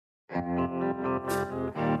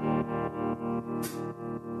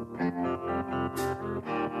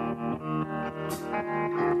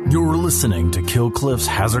You're listening to Kill Cliff's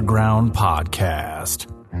Hazard Ground podcast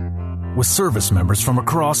with service members from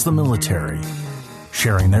across the military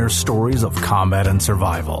sharing their stories of combat and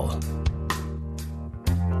survival.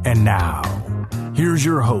 And now, here's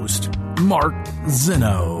your host, Mark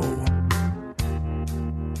Zinno.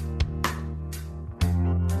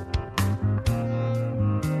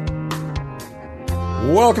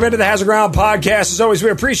 Welcome into the Hazard Ground podcast. As always, we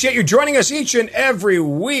appreciate you joining us each and every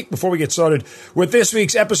week. Before we get started with this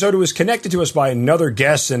week's episode, it was connected to us by another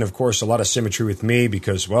guest, and of course, a lot of symmetry with me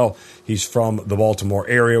because, well, he's from the Baltimore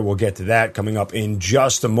area. We'll get to that coming up in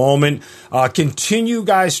just a moment. Continue,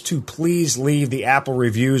 guys, to please leave the Apple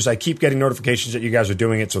reviews. I keep getting notifications that you guys are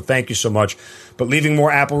doing it, so thank you so much. But leaving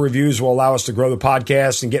more Apple reviews will allow us to grow the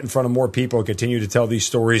podcast and get in front of more people and continue to tell these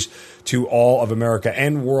stories to all of America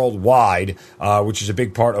and worldwide, which is a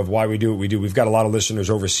big part of why we do what we do. We've got a lot of listeners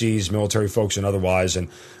overseas, military folks and otherwise, and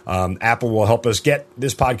Apple will help us get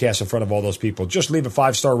this podcast in front of all those people. Just leave a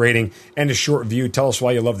 5-star rating and a short review. Tell us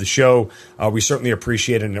why you love the show. We certainly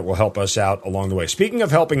appreciate it, and it will help us out along the way. Speaking of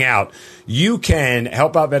helping out, you can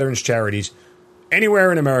help out veterans charities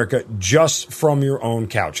anywhere in America just from your own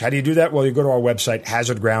couch. How do you do that? Well, you go to our website,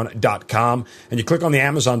 hazardground.com, and you click on the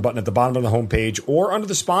Amazon button at the bottom of the homepage or under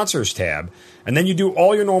the sponsors tab, and then you do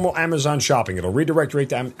all your normal Amazon shopping. It'll redirect you right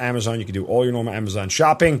to Amazon. You can do all your normal Amazon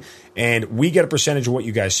shopping, and we get a percentage of what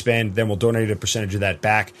you guys spend. Then we'll donate a percentage of that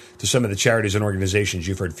back to some of the charities and organizations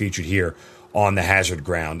you've heard featured here on the Hazard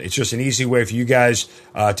Ground. It's just an easy way for you guys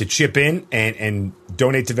to chip in and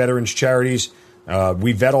donate to veterans charities.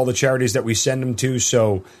 We vet all the charities that we send them to,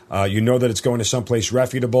 so you know that it's going to someplace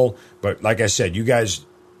reputable. But like I said, you guys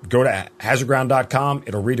go to hazardground.com.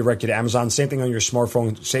 It'll redirect you to Amazon. Same thing on your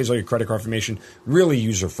smartphone. Saves all your credit card information. Really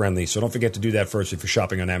user-friendly. So don't forget to do that first if you're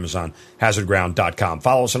shopping on Amazon. Hazardground.com.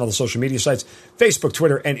 Follow us on all the social media sites, Facebook,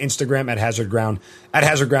 Twitter, and Instagram at HazardGround, at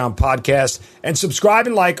HazardGround Podcast. And subscribe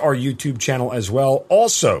and like our YouTube channel as well.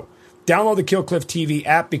 Also, download the Kill Cliff TV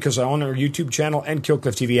app because on our YouTube channel and Kill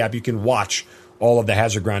Cliff TV app, you can watch all of the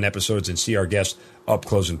Hazard Ground episodes and see our guests up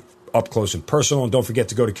close and personal. And don't forget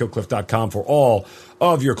to go to killcliff.com for all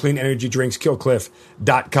of your clean energy drinks.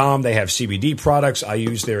 Killcliff.com. They have CBD products. I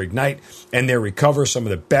use their Ignite and their Recover, some of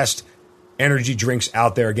the best energy drinks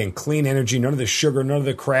out there. Again, clean energy, none of the sugar, none of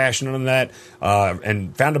the crash, none of that.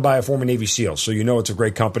 And founded by a former Navy SEAL. So you know it's a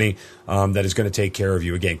great company that is going to take care of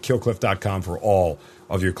you. Again, killcliff.com for all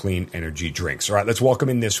of your clean energy drinks. All right, let's welcome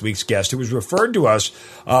in this week's guest, who was referred to us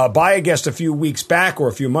by a guest a few months back,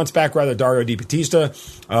 Dario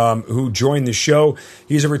DiBattista, who joined the show.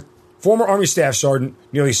 He's a former Army Staff Sergeant,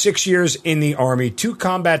 nearly 6 years in the Army, 2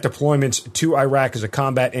 combat deployments to Iraq as a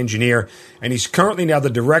combat engineer, and he's currently now the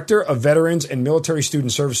Director of Veterans and Military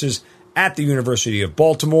Student Services at the University of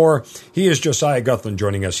Baltimore. He is Josiah Guthlin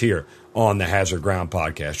joining us here on the Hazard Ground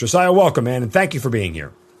podcast. Josiah, welcome, man, and thank you for being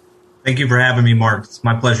here. Thank you for having me, Mark. It's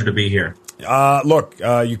my pleasure to be here. Look,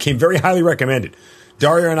 you came very highly recommended.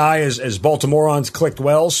 Dario and I, as Baltimoreans, clicked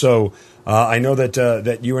well, so I know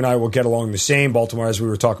that you and I will get along the same. Baltimore, as we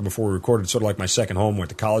were talking before we recorded, sort of like my second home. Went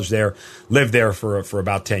to college there, lived there for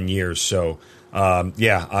about 10 years. So,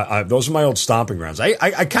 those are my old stomping grounds.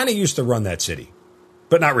 I kind of used to run that city,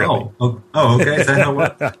 but not really. Oh, okay. Is that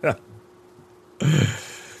how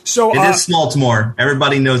So it is Baltimore.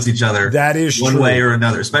 Everybody knows each other. That is one true. way or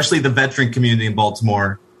another, especially the veteran community in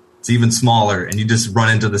Baltimore. It's even smaller, and you just run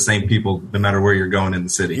into the same people no matter where you're going in the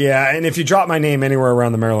city. Yeah, and if you drop my name anywhere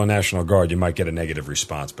around the Maryland National Guard, you might get a negative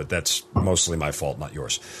response, but that's mostly my fault, not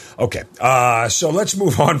yours. Okay, so let's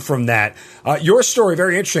move on from that. Your story,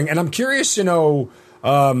 very interesting, and I'm curious to know,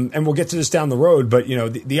 and we'll get to this down the road, but you know,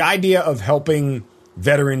 the idea of helping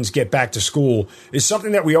veterans get back to school is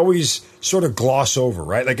something that we always sort of gloss over,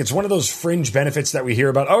 right? Like it's one of those fringe benefits that we hear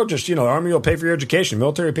about. Oh, just, the Army will pay for your education.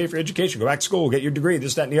 Military will pay for your education. Go back to school, get your degree,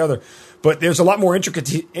 this, that, and the other. But there's a lot more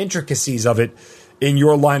intricacies of it in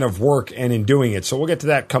your line of work and in doing it. So we'll get to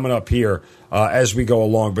that coming up here as we go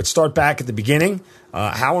along. But start back at the beginning.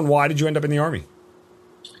 How and why did you end up in the Army?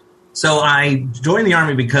 So I joined the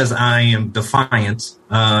Army because I am defiant,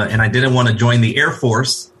 and I didn't want to join the Air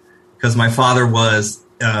Force because my father was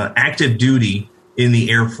active duty in the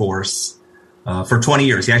Air Force for 20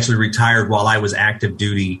 years. He actually retired while I was active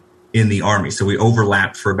duty in the Army. So we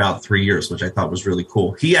overlapped for about 3 years, which I thought was really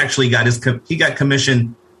cool. He actually got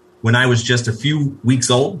commissioned when I was just a few weeks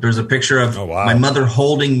old. There's a picture of my mother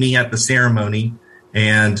holding me at the ceremony,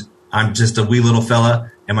 and I'm just a wee little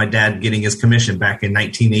fella, and my dad getting his commission back in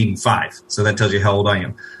 1985. So that tells you how old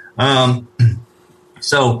I am.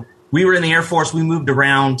 So we were in the Air Force. We moved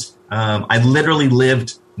around. I literally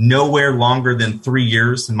lived nowhere longer than 3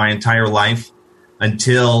 years in my entire life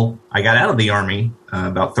until I got out of the Army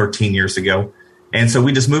about 13 years ago. And so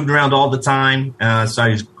we just moved around all the time. So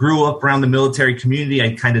I grew up around the military community.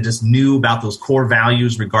 I kind of just knew about those core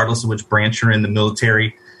values, regardless of which branch you're in the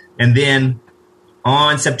military. And then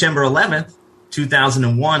on September 11th,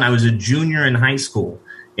 2001, I was a junior in high school.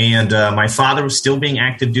 And my father was still being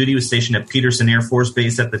active duty. He was stationed at Peterson Air Force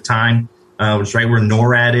Base at the time, which is right where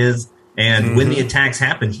NORAD is. And when the attacks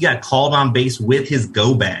happened, he got called on base with his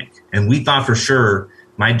go bag. And we thought for sure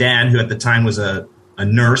my dad, who at the time was a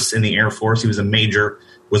nurse in the Air Force, he was a major,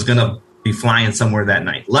 was going to be flying somewhere that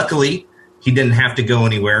night. Luckily, he didn't have to go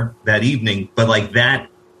anywhere that evening. But like that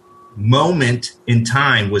moment in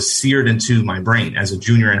time was seared into my brain as a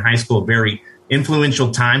junior in high school, a very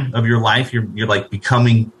influential time of your life. You're like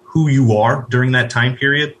becoming who you are during that time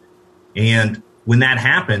period. And when that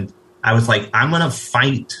happened, I was like, I'm going to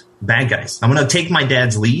fight bad guys. I'm going to take my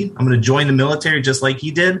dad's lead. I'm going to join the military just like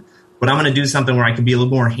he did, but I'm going to do something where I can be a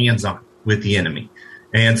little more hands-on with the enemy.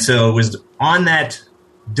 And so it was on that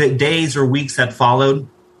days or weeks that followed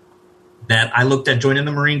that I looked at joining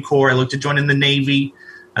the Marine Corps. I looked at joining the Navy.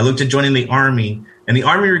 I looked at joining the Army. And the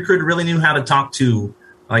Army recruiter really knew how to talk to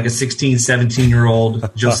like a 16,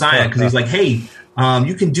 17-year-old Josiah, because he's like, hey,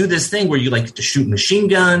 you can do this thing where you like to shoot machine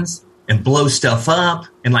guns and blow stuff up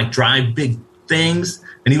and like drive big things.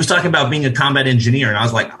 And he was talking about being a combat engineer. And I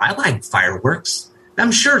was like, I like fireworks.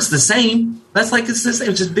 I'm sure it's the same. That's like, it's the same.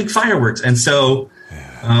 It's just big fireworks. And so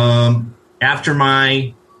after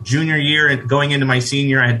my junior year and going into my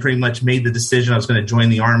senior, I had pretty much made the decision I was going to join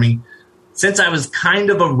the Army. Since I was kind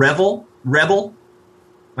of a rebel,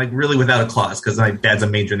 like really without a clause, because my dad's a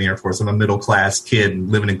major in the Air Force. I'm a middle-class kid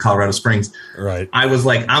living in Colorado Springs. Right. I was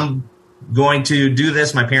like, I'm going to do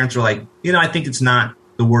this. My parents were like, I think it's not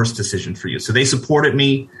the worst decision for you. So they supported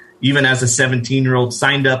me even as a 17-year-old,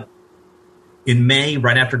 signed up in May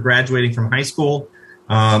right after graduating from high school,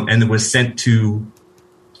 and was sent to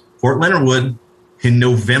Fort Leonard Wood in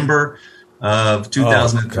November of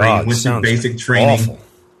 2003. Went through basic training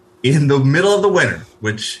in the middle of the winter,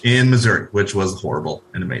 in Missouri, which was horrible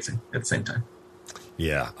and amazing at the same time.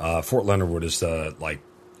 Yeah. Fort Leonard Wood is like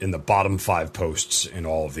in the bottom 5 posts in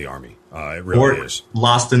all of the Army. It really is.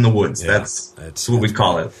 Lost in the woods. Yeah, that's what we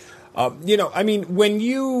call it. I mean, when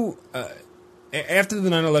you after the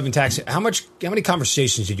 9/11 attacks, how many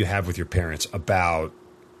conversations did you have with your parents about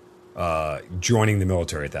joining the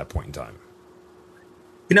military at that point in time?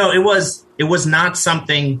 It was not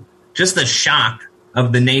something, just the shock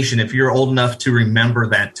of the nation. If you're old enough to remember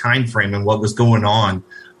that time frame and what was going on,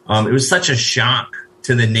 it was such a shock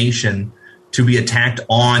to the nation to be attacked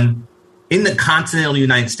in the continental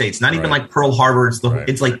United States. Not even like Pearl Harbor.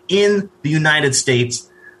 It's like in the United States.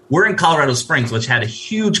 We're in Colorado Springs, which had a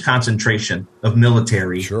huge concentration of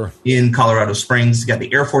military in Colorado Springs. You got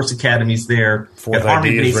the Air Force academies there, Fourth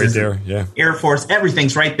Army bases, right there. Yeah. Air Force,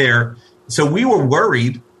 everything's right there. So we were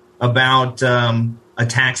worried about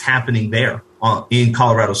attacks happening there in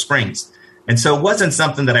Colorado Springs. And so it wasn't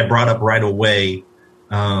something that I brought up right away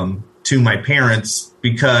to my parents,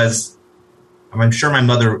 because I'm sure my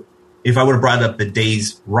mother, if I would have brought it up the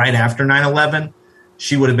days right after 9/11,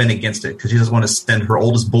 she would have been against it, because she doesn't want to send her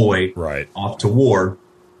oldest boy off to war.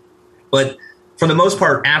 But for the most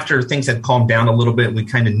part, after things had calmed down a little bit, we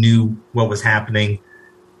kind of knew what was happening.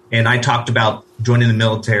 And I talked about joining the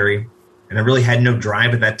military, and I really had no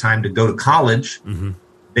drive at that time to go to college. Mm-hmm.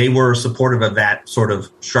 They were supportive of that sort of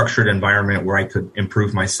structured environment where I could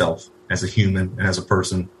improve myself as a human and as a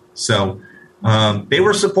person. So they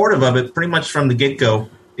were supportive of it pretty much from the get-go,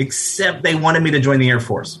 except they wanted me to join the Air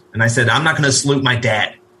Force. And I said, I'm not going to salute my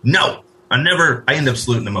dad. No, I ended up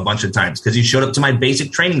saluting him a bunch of times because he showed up to my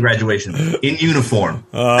basic training graduation in uniform.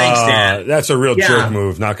 Thanks, Dad. That's a real jerk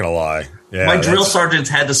move, not going to lie. Yeah, my drill sergeants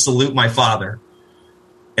had to salute my father,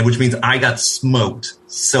 and which means I got smoked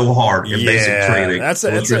so hard in basic training.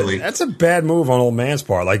 That's a bad move on old man's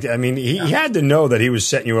part. Like, I mean, he had to know that he was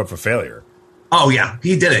setting you up for failure. Oh, yeah,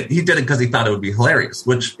 he did it. He did it because he thought it would be hilarious,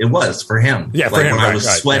 which it was for him. Yeah, for like him. When I was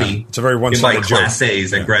sweaty. Yeah. It's a very one-sided joke. Class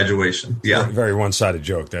A's at graduation. Yeah. Very one-sided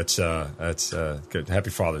joke. That's good. Happy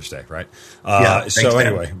Father's Day, right? Thanks, so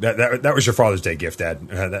anyway, that was your Father's Day gift, Dad.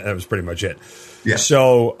 That was pretty much it. Yeah.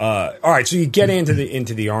 So, all right, so you get into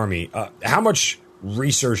the Army. How much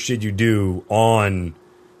research did you do on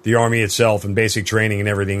the Army itself and basic training and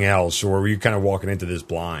everything else, or were you kind of walking into this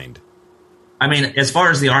blind? I mean, as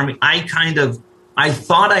far as the Army, I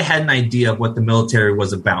thought I had an idea of what the military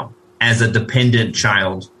was about as a dependent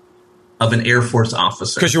child of an Air Force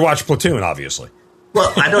officer. Because you watched Platoon, obviously.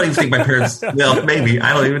 Well, I don't even think my parents, well, maybe.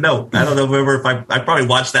 I don't even know. I don't know if I probably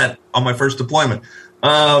watched that on my first deployment.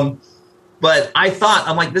 But I thought,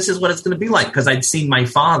 I'm like, this is what it's going to be like, because I'd seen my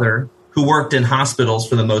father, who worked in hospitals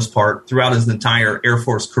for the most part throughout his entire Air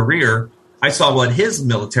Force career. I saw what his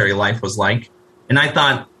military life was like. And I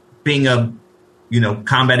thought being a,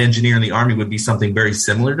 combat engineer in the Army would be something very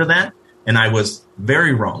similar to that. And I was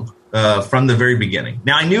very wrong from the very beginning.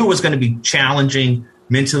 Now, I knew it was going to be challenging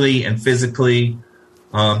mentally and physically,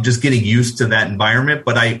 just getting used to that environment.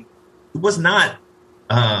 But it was not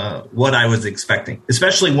what I was expecting,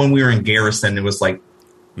 especially when we were in garrison. It was like,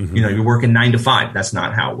 you're working 9 to 5. That's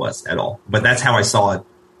not how it was at all. But that's how I saw it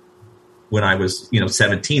when I was,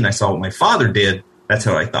 17. I saw what my father did. That's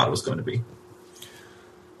how I thought it was going to be.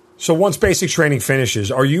 So once basic training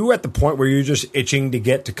finishes, are you at the point where you're just itching to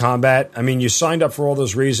get to combat? I mean, you signed up for all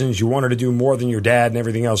those reasons. You wanted to do more than your dad and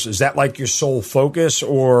everything else. Is that like your sole focus,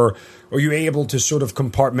 or are you able to sort of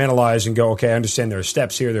compartmentalize and go, okay, I understand there are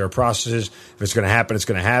steps here, there are processes. If it's going to happen, it's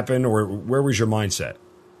going to happen. Or where was your mindset?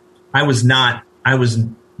 I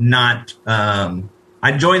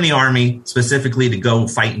joined the Army specifically to go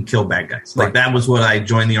fight and kill bad guys. Like, that was what I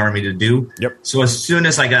joined the Army to do. Yep. So as soon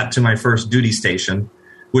as I got to my first duty station,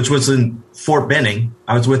 which was in Fort Benning,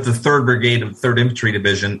 I was with the 3rd Brigade of 3rd Infantry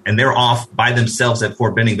Division, and they're off by themselves at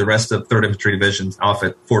Fort Benning. The rest of 3rd Infantry Division's off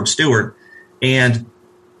at Fort Stewart. And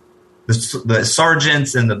the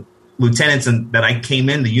sergeants and the lieutenants that I came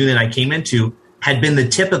in, the unit I came into, had been the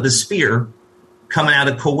tip of the spear coming out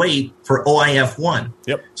of Kuwait for OIF-1.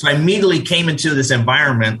 Yep. So I immediately came into this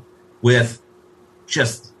environment with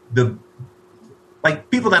just people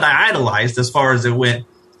that I idolized as far as it went.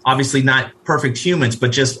 Obviously not perfect humans,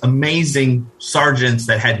 but just amazing sergeants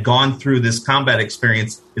that had gone through this combat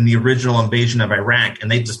experience in the original invasion of Iraq. And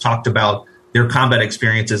they just talked about their combat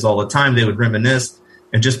experiences all the time. They would reminisce,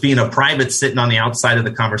 and just being a private sitting on the outside of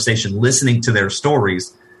the conversation, listening to their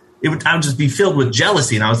stories, I would just be filled with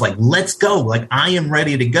jealousy. And I was like, let's go. Like, I am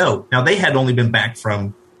ready to go. Now, they had only been back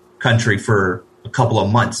from country for a couple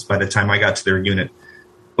of months by the time I got to their unit.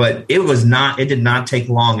 But it did not take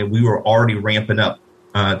long, and we were already ramping up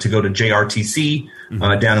to go to JRTC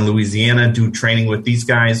down in Louisiana, do training with these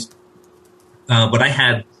guys. But I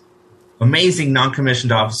had amazing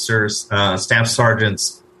non-commissioned officers, staff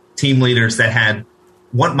sergeants, team leaders that had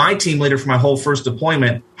my team leader for my whole first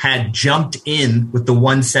deployment had jumped in with the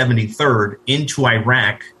 173rd into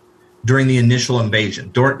Iraq during the initial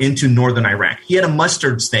invasion, into northern Iraq. He had a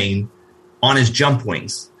mustard stain on his jump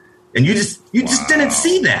wings. And you just didn't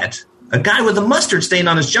see that. A guy with a mustard stain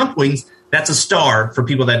on his jump wings, that's a star for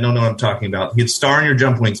people that don't know what I'm talking about. A star on your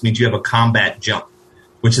jump wings means you have a combat jump,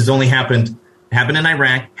 which has only happened in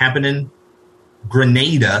Iraq, happened in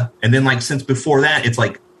Grenada, and then since before that, it's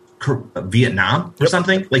like Vietnam or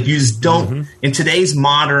something. Like, you just don't, in today's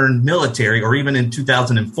modern military, or even in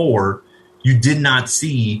 2004, you did not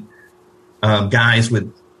see guys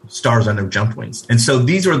with stars on their jump wings. And so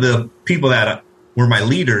these are the people that were my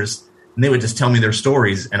leaders, and they would just tell me their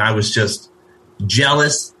stories, and I was just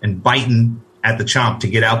jealous and biting at the chomp to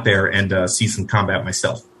get out there and see some combat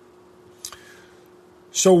myself.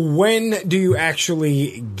 So when do you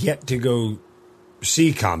actually get to go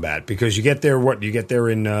see combat? Because you get there,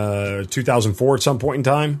 in 2004 at some point in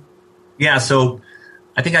time? Yeah, so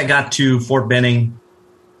I think I got to Fort Benning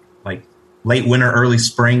like late winter, early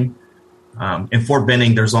spring. In Fort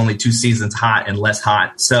Benning, there's only 2 seasons, hot and less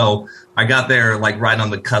hot. So I got there right on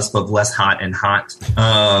the cusp of less hot and hot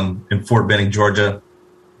in Fort Benning, Georgia.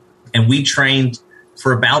 And we trained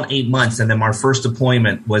for about 8 months. And then our first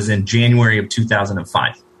deployment was in January of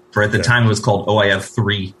 2005. At the time, it was called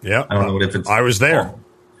OIF-3. Yeah. I don't know if it's. I was there.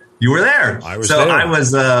 You were there. I was there. So I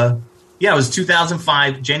was, it was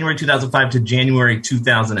 2005, January 2005 to January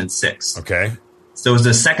 2006. Okay. So it was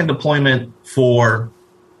the second deployment for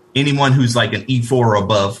anyone who's like an E4 or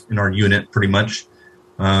above in our unit, pretty much.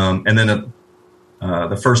 And then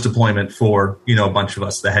the first deployment for, a bunch of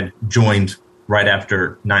us that had joined right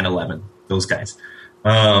after 9/11, those guys.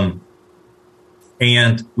 And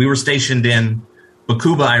we were stationed in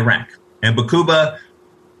Baquba, Iraq. And Baquba,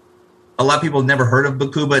 a lot of people have never heard of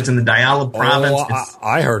Baquba. It's in the Diyala province.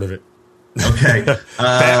 I heard of it. Okay.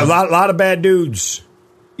 A lot of bad dudes.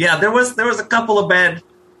 Yeah, there was a couple of bad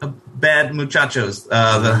muchachos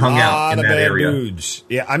that hung out in that area. Dudes.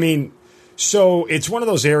 Yeah, I mean, so it's one of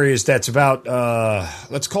those areas that's about,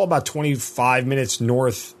 let's call it about 25 minutes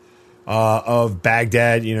north of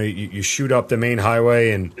Baghdad. You shoot up the main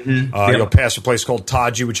highway and you'll pass a place called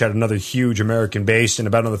Taji, which had another huge American base, and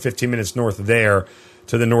about another 15 minutes north of there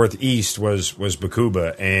to the northeast was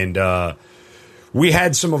Baquba. And we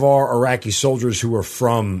had some of our Iraqi soldiers who were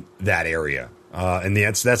from that area. And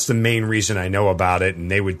that's the main reason I know about it. And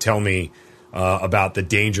they would tell me about the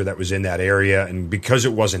danger that was in that area. And because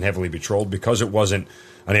it wasn't heavily patrolled, because it wasn't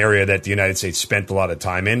an area that the United States spent a lot of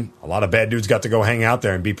time in, a lot of bad dudes got to go hang out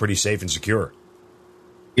there and be pretty safe and secure.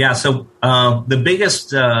 Yeah, so the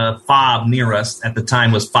biggest fob near us at the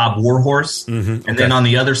time was Fob Warhorse. Mm-hmm. And then on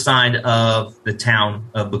the other side of the town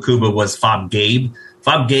of Bakuba was Fob Gabe.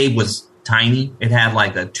 Fob Gabe was tiny. It had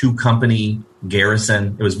like a 2-company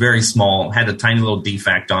garrison. It was very small, had a tiny little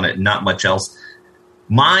defect on it, not much else.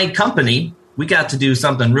 My company, we got to do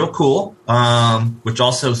something real cool, which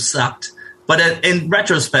also sucked. But in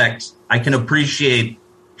retrospect, I can appreciate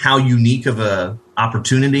how unique of a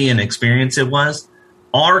opportunity and experience it was.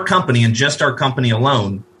 Our company, and just our company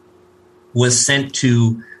alone, was sent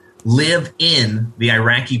to live in the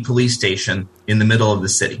Iraqi police station in the middle of the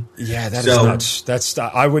city. Yeah, that is nuts. That's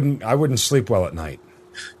I wouldn't sleep well at night.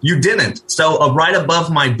 You didn't. So right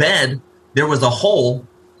above my bed, there was a hole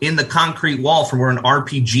in the concrete wall from where an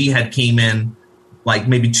RPG had came in, like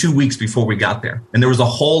maybe 2 weeks before we got there, and there was a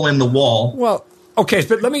hole in the wall. Well, okay,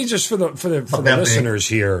 but let me just for the listeners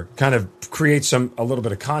here, kind of create a little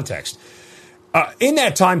bit of context. In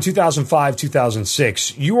that time, 2005,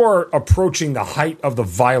 2006, you are approaching the height of the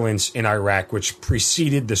violence in Iraq, which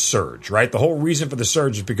preceded the surge, right? The whole reason for the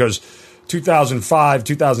surge is because 2005,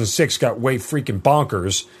 2006 got way freaking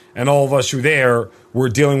bonkers, and all of us who were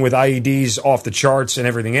dealing with IEDs off the charts and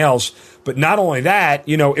everything else. But not only that,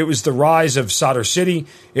 it was the rise of Sadr City.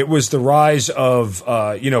 It was the rise of,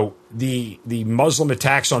 the Muslim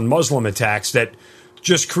attacks on Muslim attacks that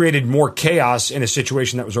just created more chaos in a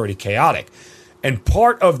situation that was already chaotic. And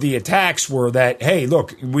part of the attacks were that, hey,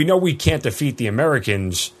 look, we know we can't defeat the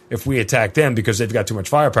Americans if we attack them because they've got too much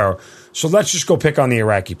firepower. So let's just go pick on the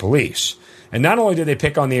Iraqi police. And not only did they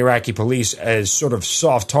pick on the Iraqi police as sort of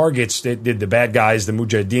soft targets, they did the bad guys, the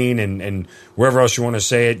Mujahideen, and wherever else you want to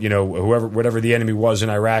say it, whatever the enemy was in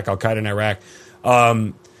Iraq, Al-Qaeda in Iraq.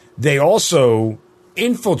 They also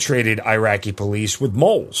infiltrated Iraqi police with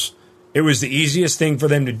moles. It was the easiest thing for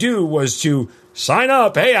them to do was to sign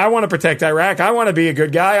up. Hey, I want to protect Iraq. I want to be a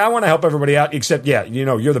good guy. I want to help everybody out, except,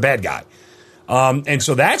 you're the bad guy. And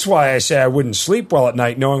so that's why I say I wouldn't sleep well at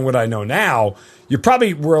night, knowing what I know now.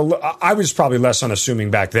 I was probably less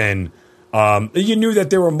unassuming back then. You knew that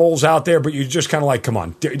there were moles out there, but you just kind of like, come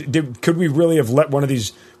on, could we really have let one of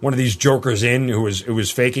these jokers in who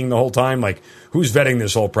was faking the whole time? Like, who's vetting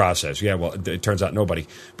this whole process? Yeah, well, it turns out nobody,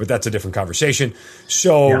 but that's a different conversation.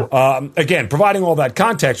 So, again, providing all that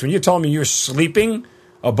context, when you're telling me you're sleeping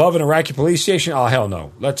above an Iraqi police station, oh, hell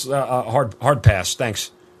no. Let's hard pass.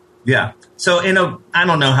 Thanks. Yeah. So, I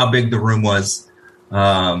don't know how big the room was.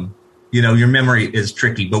 Your memory is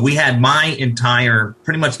tricky, but we had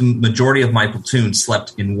pretty much the majority of my platoon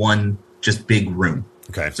slept in one just big room.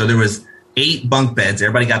 Okay. So there was 8 bunk beds.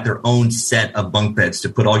 Everybody got their own set of bunk beds to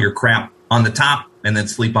put all your crap on the top and then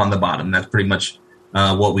sleep on the bottom. That's pretty much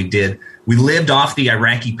what we did. We lived off the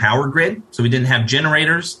Iraqi power grid, so we didn't have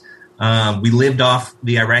generators. We lived off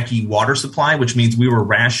the Iraqi water supply, which means we were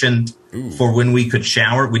rationed for when we could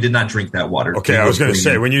shower. We did not drink that water. Okay, I was going to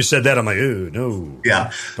say, when you said that, I'm like, ooh, no.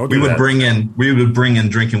 Yeah, we would bring in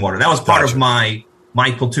drinking water. That was part of my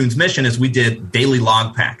platoon's mission is we did daily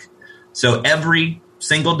log pack. So every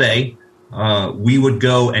single day, we would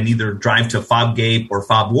go and either drive to Fob Gabe or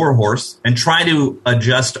Fob Warhorse and try to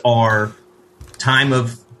adjust our time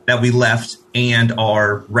that we left and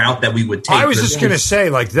our route that we would take. I was just going to say,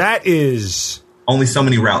 like, that is only so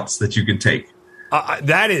many routes that you could take.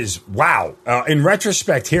 That is, wow. In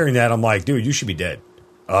retrospect, hearing that, I'm like, dude, you should be dead.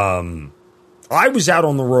 I was out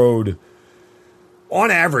on the road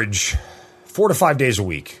on average 4 to 5 days a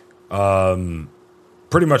week,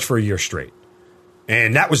 pretty much for a year straight.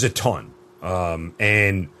 And that was a ton.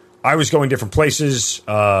 And I was going different places.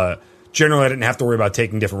 Generally, I didn't have to worry about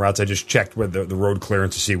taking different routes. I just checked with the road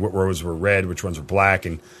clearance to see what roads were red, which ones were black,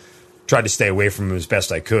 and tried to stay away from them as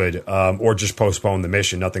best I could, or just postpone the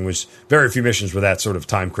mission. Very few missions were that sort of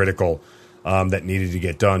time critical that needed to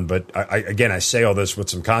get done. But I say all this with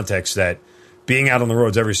some context that being out on the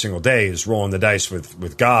roads every single day is rolling the dice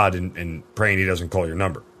with God and praying He doesn't call your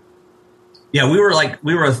number. Yeah, we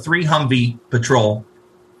were a 3 Humvee patrol,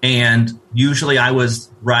 and usually I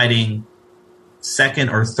was riding second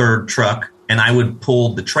or third truck, and I would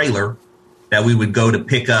pull the trailer that we would go to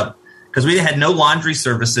pick up, because we had no laundry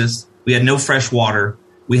services, we had no fresh water,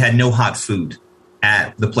 we had no hot food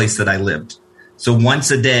at the place that I lived. So once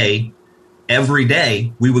a day, every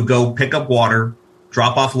day, we would go pick up water,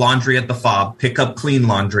 drop off laundry at the fob, pick up clean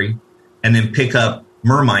laundry, and then pick up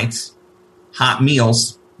mermites, hot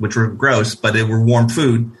meals, which were gross, but they were warm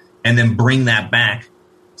food, and then bring that back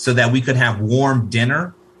so that we could have warm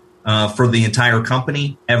dinner for the entire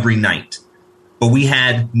company every night. But we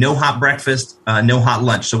had no hot breakfast, no hot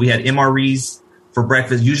lunch. So we had MREs for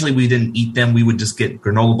breakfast. Usually we didn't eat them. We would just get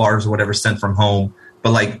granola bars or whatever sent from home.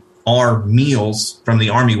 But like our meals from the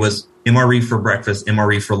Army was MRE for breakfast,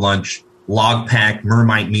 MRE for lunch, log pack,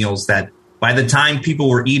 Mermite meals that by the time people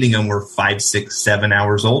were eating them were 5, 6, 7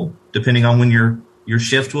 hours old, depending on when your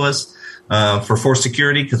shift was for force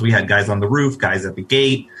security, because we had guys on the roof, guys at the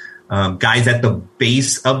gate, guys at the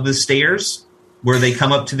base of the stairs where they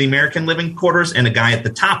come up to the American living quarters, and a guy at the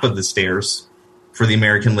top of the stairs for the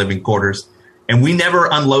American living quarters. And we never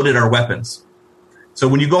unloaded our weapons. So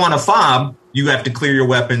when you go on a FOB, you have to clear your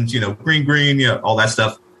weapons, green, all that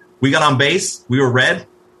stuff. We got on base. We were red.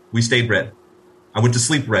 We stayed red. I went to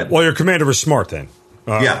sleep red. Well, your commander was smart then.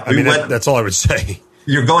 That's all I would say.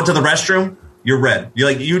 You're going to the restroom, you're red.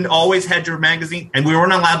 You always had your magazine, and we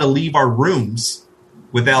weren't allowed to leave our rooms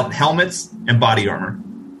without helmets and body armor.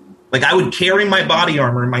 Like, I would carry my body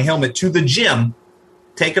armor and my helmet to the gym,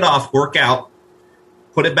 take it off, work out,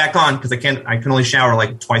 put it back on, because I can only shower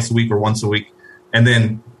like twice a week or once a week, and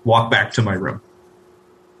then walk back to my room.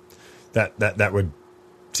 That would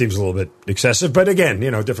seems a little bit excessive, but again,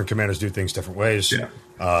 different commanders do things different ways. Yeah.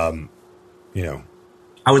 I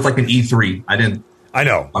was like an E3. I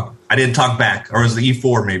know. I didn't talk back, or it was the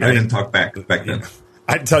E4 maybe. I didn't talk back then.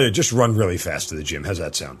 I'd tell you, just run really fast to the gym. How's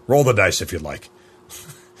that sound? Roll the dice if you'd like.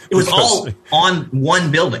 It was all on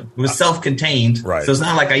one building. It was self-contained. Right. So it's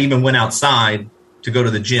not like I even went outside to go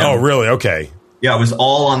to the gym. Oh, really? Okay. Yeah, it was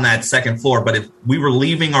all on that second floor. But if we were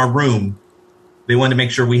leaving our room, they wanted to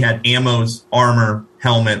make sure we had ammos, armor,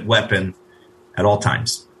 helmet, weapon at all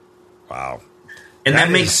times. Wow. And that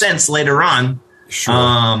makes sense later on. Sure.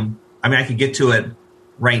 I could get to it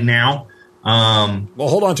right now. Well,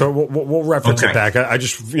 hold on to it. We'll reference it back. I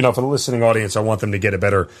just, for the listening audience, I want them to get a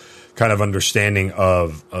better kind of understanding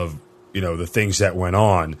of the things that went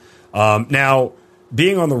on. Now,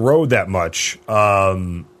 being on the road that much,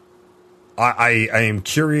 I am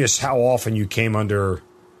curious how often you came under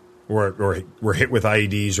or were hit with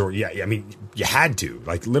IEDs, or you had to,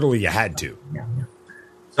 like literally you had to. Yeah.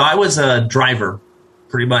 So I was a driver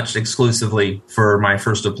pretty much exclusively for my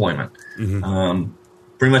first deployment. Mm-hmm.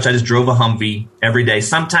 Pretty much I just drove a Humvee every day.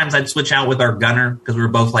 Sometimes I'd switch out with our gunner because we were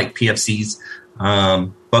both like PFCs.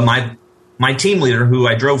 But my team leader, who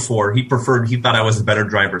I drove for, he thought I was a better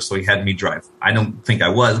driver, so he had me drive. I don't think I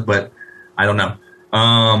was, but I don't know.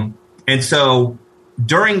 And so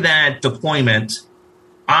during that deployment,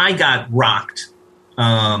 I got rocked.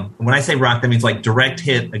 When I say rocked, that means like direct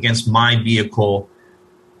hit against my vehicle,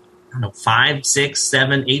 I don't know, 5, 6,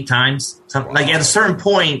 7, 8 times. Something. Like at a certain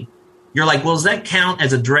point, you're like, well, does that count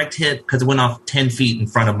as a direct hit? Because it went off 10 feet in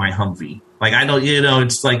front of my Humvee. Like, I don't,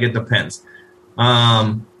 it's like, it depends.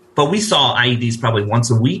 But we saw IEDs probably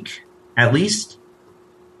once a week, at least.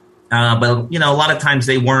 But, a lot of times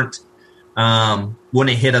they weren't,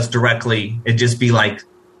 wouldn't hit us directly. It'd just be like,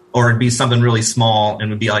 or it'd be something really small and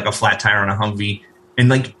it'd be like a flat tire on a Humvee. And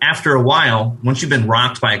like, after a while, once you've been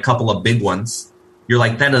rocked by a couple of big ones, you're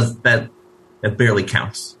like, that barely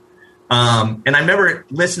counts. And I remember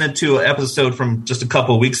listening to an episode from just a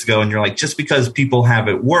couple of weeks ago, and you're like, just because people have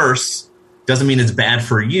it worse doesn't mean it's bad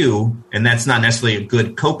for you, and that's not necessarily a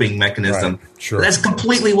good coping mechanism. Right. Sure. But that's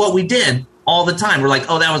completely what we did all the time. We're like,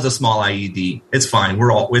 oh, that was a small IED. It's fine.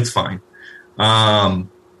 It's fine.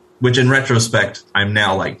 Which in retrospect, I'm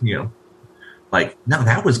now like, no,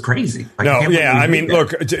 that was crazy.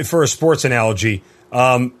 Look, for a sports analogy,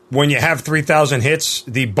 when you have 3,000 hits,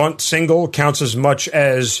 the bunt single counts as much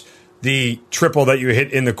as the triple that you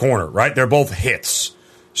hit in the corner, right? They're both hits.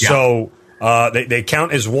 Yeah. So they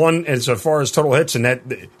count as one as far as total hits, and that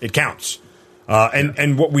it counts.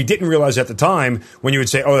 And what we didn't realize at the time, when you would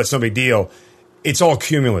say, oh, that's no big deal, it's all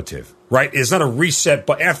cumulative, right? It's not a reset,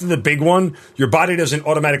 but after the big one, your body doesn't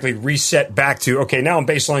automatically reset back to, okay, now I'm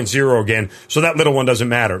baseline 0 again, so that little one doesn't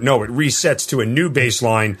matter. No, it resets to a new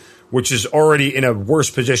baseline, which is already in a worse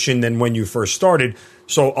position than when you first started.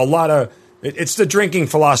 So it's the drinking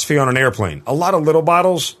philosophy on an airplane. A lot of little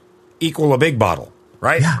bottles equal a big bottle,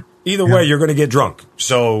 right? Yeah. Either way, you're going to get drunk.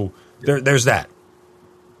 So there's that.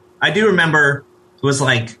 I do remember it was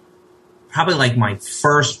probably my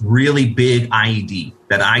first really big IED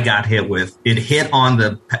that I got hit with. It hit on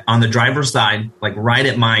the driver's side, like right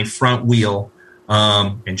at my front wheel,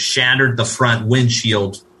 and shattered the front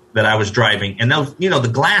windshield that I was driving. And those,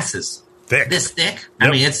 the glass is this thick. Yep.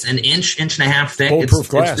 I mean, it's an inch and a half thick.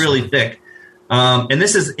 It's really thick. And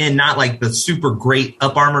this is in not like the super great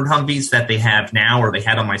up armored Humvees that they have now, or they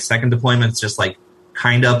had on my second deployment. It's just like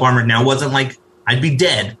kind of up armored. Now, it wasn't like I'd be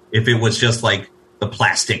dead if it was just like the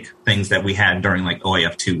plastic things that we had during like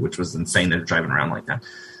OAF2, which was insane. They're driving around like that.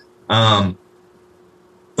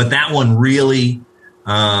 But that one really,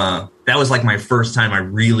 that was like my first time I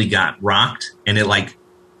really got rocked, and it like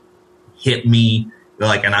hit me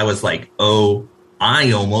like, and I was like, oh,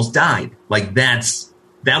 I almost died. Like that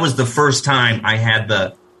was the first time I had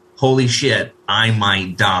the holy shit, I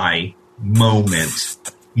might die moment.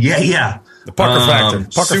 Yeah. The pucker factor.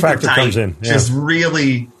 Pucker factor tight, comes in. Yeah. Just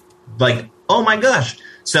really like, oh my gosh.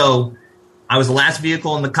 So I was the last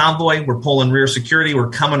vehicle in the convoy. We're pulling rear security. We're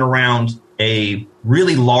coming around a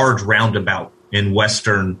really large roundabout in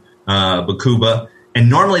western Bakuba. And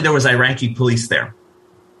normally there was Iraqi police there.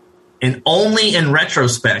 And only in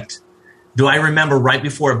retrospect do I remember right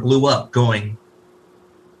before it blew up going,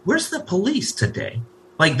 where's the police today?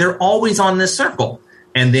 Like, they're always on this circle.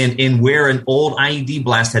 And then in where an old IED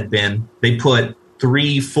blast had been, they put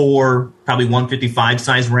 3, 4, probably 155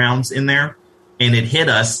 size rounds in there, and it hit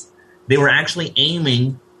us. They were actually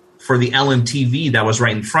aiming for the LMTV that was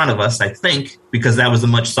right in front of us, I think, because that was a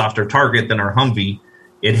much softer target than our Humvee.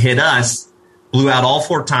 It hit us, blew out all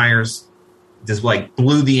 4 tires, just like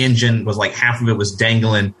blew the engine, was like half of it was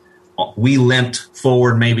dangling. We limped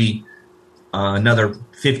forward maybe another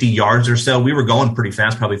 50 yards or so. We were going pretty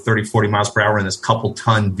fast, probably 30, 40 miles per hour in this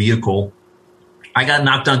couple-ton vehicle. I got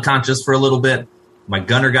knocked unconscious for a little bit. My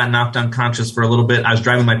gunner got knocked unconscious for a little bit. I was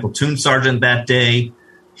driving my platoon sergeant that day.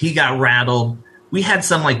 He got rattled. We had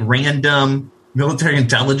some like random military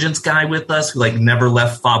intelligence guy with us who like never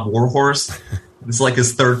left Fob Warhorse. It's like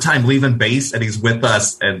his 3rd time leaving base, and he's with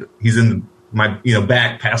us, and he's in my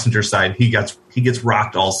back passenger side. He gets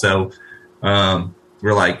rocked also.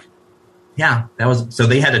 We're like, yeah, that was, so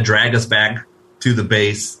they had to drag us back to the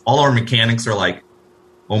base. All our mechanics are like,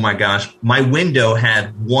 oh my gosh, my window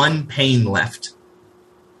had 1 pane left.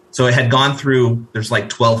 So it had gone through, there's like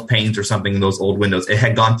 12 panes or something in those old windows. It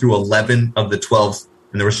had gone through 11 of the 12,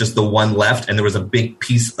 and there was just the 1 left, and there was a big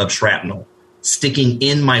piece of shrapnel sticking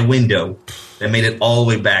in my window that made it all the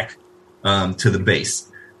way back to the base.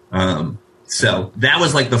 So that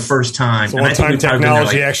was like the first time. So one time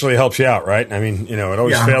technology actually helps you out, right? I mean, it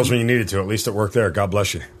always fails when you need it to. At least it worked there. God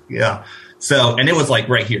bless you. Yeah. So, and it was like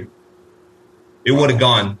right here. It would have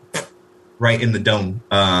gone right in the dome.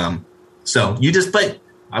 So you just, but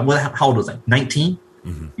how old was I? 19?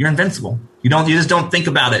 Mm-hmm. You're invincible. You just don't think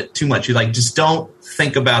about it too much. You like, just don't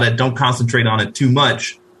think about it. Don't concentrate on it too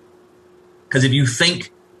much. Because if you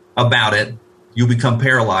think about it, you'll become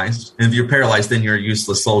paralyzed. And if you're paralyzed, then you're a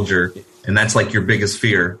useless soldier. And that's like your biggest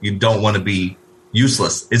fear. You don't want to be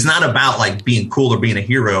useless. It's not about like being cool or being a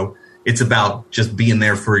hero. It's about just being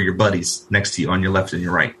there for your buddies next to you on your left and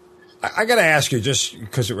your right. I got to ask you, just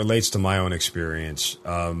because it relates to my own experience.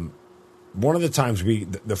 One of the times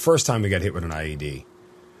the first time we got hit with an IED,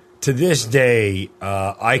 to this day,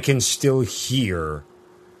 I can still hear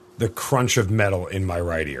the crunch of metal in my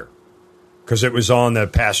right ear because it was on the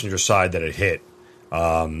passenger side that it hit.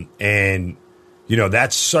 And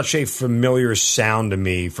that's such a familiar sound to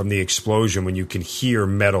me from the explosion when you can hear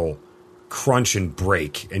metal crunch and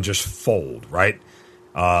break and just fold, right?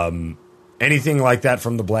 Anything like that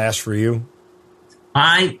from the blast for you?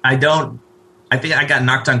 I think I got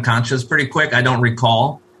knocked unconscious pretty quick. I don't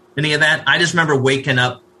recall any of that. I just remember waking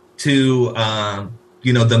up to,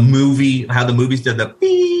 the movie, how the movies did the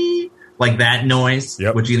beep, like that noise,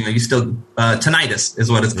 yep. Which, you still, tinnitus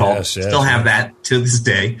is what it's called. Yes, still have that to this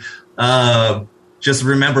day. Just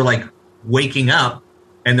remember like waking up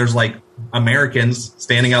and there's like Americans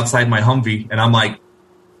standing outside my Humvee and I'm like,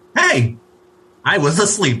 hey, I was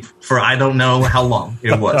asleep for I don't know how long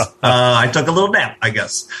it was. I took a little nap, I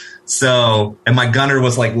guess. So, and my gunner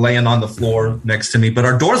was like laying on the floor next to me, but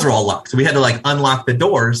our doors were all locked. So we had to like unlock the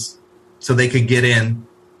doors so they could get in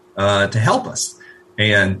to help us.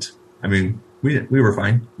 And I mean, we were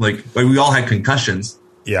fine. Like we all had concussions.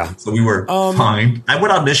 Yeah. So we were fine. I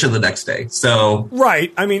went on mission the next day. So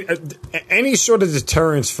right. I mean, any sort of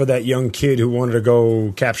deterrence for that young kid who wanted to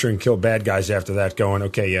go capture and kill bad guys after that going,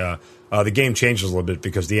 okay, the game changes a little bit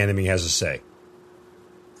because the enemy has a say.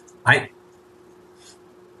 I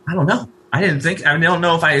don't know. I don't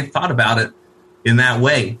know if I thought about it in that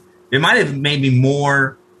way. It might have made me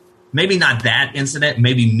more, maybe not that incident,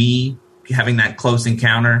 maybe me having that close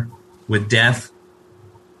encounter with death.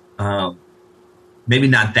 Maybe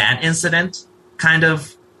not that incident kind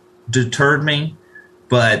of deterred me,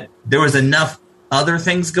 but there was enough other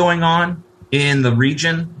things going on in the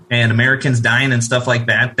region and Americans dying and stuff like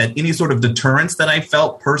that, that any sort of deterrence that I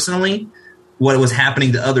felt personally, what was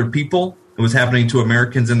happening to other people, it was happening to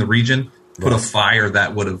Americans in the region, put a fire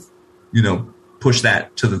that would have, pushed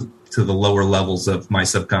that to the lower levels of my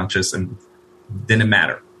subconscious and didn't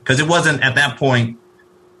matter. Because it wasn't at that point,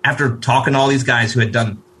 after talking to all these guys who had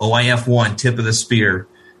done OIF 1, tip of the spear,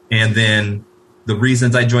 and then the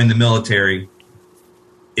reasons I joined the military,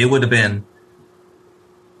 it would have been,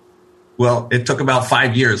 well, it took about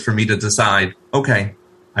 5 years for me to decide, okay,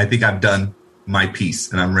 I think I've done my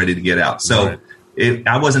piece and I'm ready to get out. So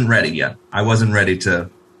I wasn't ready yet. I wasn't ready to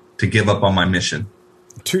give up on my mission.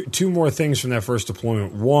 Two more things from that first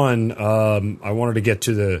deployment. One, I wanted to get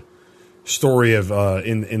to the story of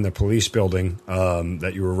in the police building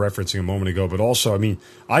that you were referencing a moment ago, but also, I mean,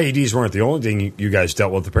 IEDs weren't the only thing you guys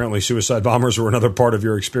dealt with. Apparently, suicide bombers were another part of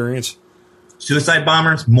your experience. Suicide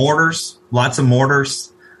bombers, mortars, lots of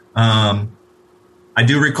mortars. I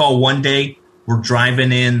do recall one day we're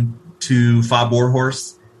driving in to Fob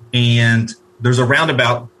Warhorse, and there's a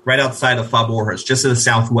roundabout right outside of Fob Warhorse, just to the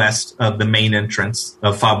southwest of the main entrance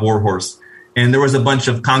of Fob Warhorse. And there was a bunch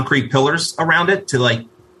of concrete pillars around it to like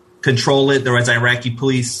control it. There was Iraqi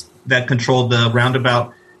police that controlled the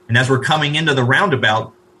roundabout. And as we're coming into the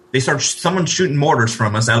roundabout, someone shooting mortars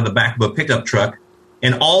from us out of the back of a pickup truck.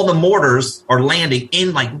 And all the mortars are landing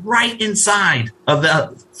in like right inside of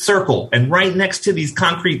the circle and right next to these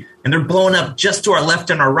concrete. And they're blowing up just to our left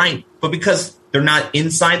and our right. But because they're not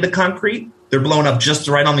inside the concrete, they're blowing up just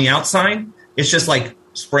right on the outside. It's just like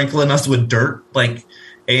sprinkling us with dirt.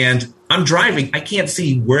 And I'm driving. I can't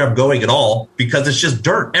see where I'm going at all because it's just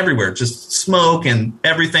dirt everywhere, just smoke and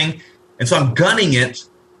everything. And so I'm gunning it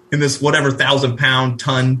in this whatever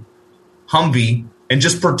 1,000-pound-ton Humvee and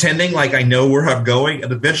just pretending like I know where I'm going.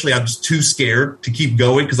 And eventually I'm just too scared to keep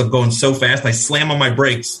going because I'm going so fast. I slam on my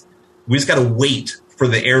brakes. We just got to wait for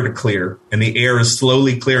the air to clear. And the air is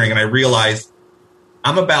slowly clearing. And I realize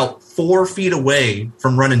I'm about 4 feet away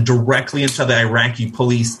from running directly into the Iraqi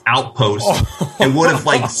police outpost. It would have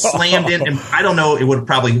like slammed in, and I don't know,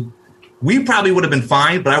 we probably would have been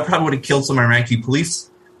fine, but I probably would have killed some Iraqi police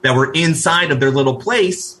that were inside of their little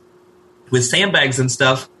place with sandbags and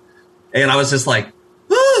stuff. And I was just like,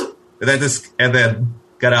 ah! and then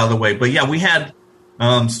got out of the way. But yeah, we had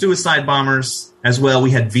suicide bombers as well. We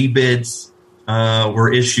had VBIDs. Were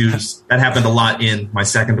issues that happened a lot in my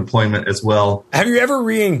second deployment as well. Have you ever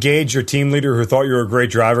re-engaged your team leader who thought you were a great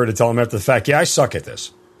driver to tell him after the fact, yeah, I suck at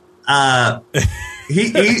this? I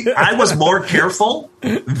was more careful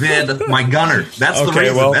than my gunner. That's the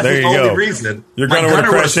reason. Well, that's the only reason. Your gunner would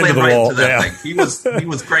have slammed right into that thing. He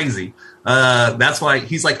was crazy. That's why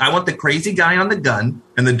he's like, I want the crazy guy on the gun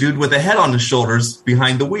and the dude with the head on his shoulders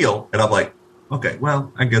behind the wheel. And I'm like, okay,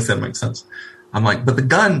 well, I guess that makes sense. I'm like, but the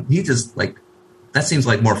gun, he just like, that seems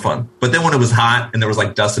like more fun. But then when it was hot and there was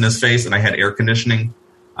like dust in his face and I had air conditioning,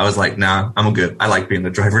 I was like, nah, I'm good. I like being the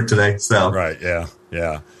driver today. So right, yeah.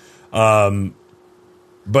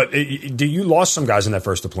 But you lost some guys in that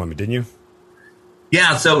first deployment, didn't you?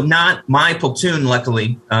 Yeah, so not my platoon,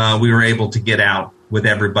 luckily. We were able to get out with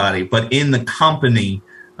everybody. But in the company,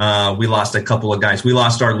 we lost a couple of guys. We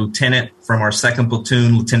lost our lieutenant from our second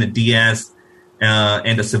platoon, Lieutenant Diaz,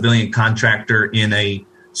 and a civilian contractor in a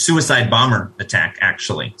suicide bomber attack,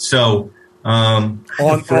 actually. So on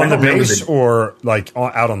the base or like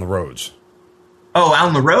out on the roads? Oh, out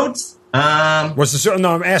on the roads? I'm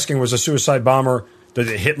asking, was a suicide bomber, did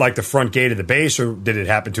it hit like the front gate of the base or did it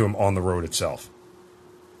happen to him on the road itself?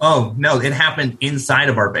 Oh, no, it happened inside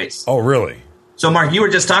of our base. Oh, really? So, Mark, you were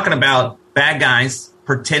just talking about bad guys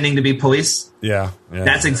pretending to be police. Yeah.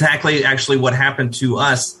 That's exactly actually what happened to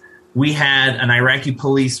us. We had an Iraqi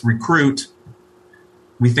police recruit.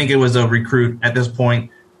 We think it was a recruit at this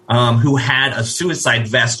point, who had a suicide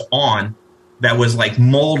vest on that was like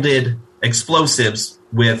molded explosives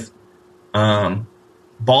with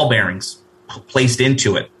ball bearings placed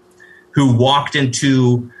into it, who walked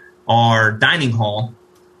into our dining hall,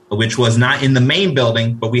 which was not in the main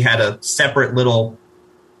building, but we had a separate little.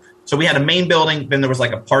 So we had a main building, then there was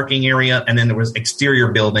like a parking area, and then there was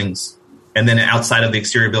exterior buildings. And then outside of the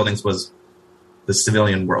exterior buildings was the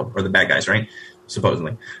civilian world or the bad guys, right?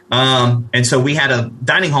 Supposedly. And so we had a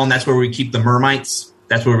dining hall, and that's where we keep the mermites.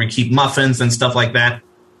 That's where we keep muffins and stuff like that.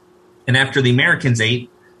 And after the Americans ate,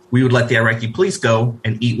 we would let the Iraqi police go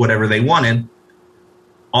and eat whatever they wanted.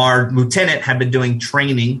 Our lieutenant had been doing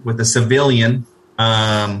training with a civilian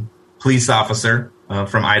police officer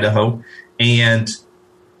from Idaho, and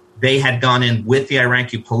they had gone in with the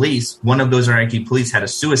Iraqi police. One of those Iraqi police had a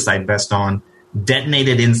suicide vest on,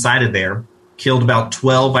 detonated inside of there, killed about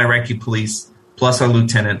 12 Iraqi police, plus our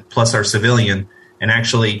lieutenant, plus our civilian. And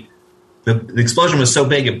actually, the explosion was so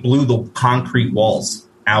big, it blew the concrete walls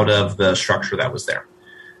out of the structure that was there.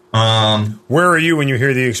 Where are you when you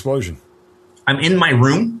hear the explosion? I'm in my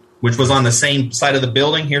room, which was on the same side of the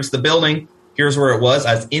building. Here's the building. Here's where it was.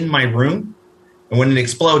 I was in my room. And when it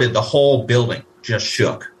exploded, the whole building just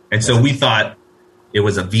shook. And so we thought it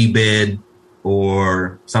was a V-bid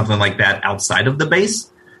or something like that outside of the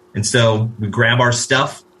base. And so we grab our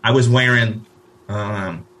stuff. I was wearing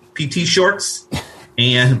PT shorts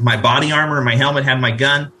and my body armor and my helmet, had my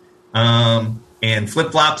gun, and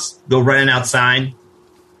flip-flops, go running outside.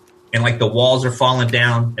 And like the walls are falling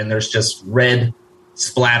down and there's just red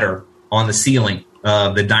splatter on the ceiling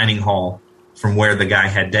of the dining hall from where the guy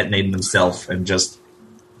had detonated himself, and just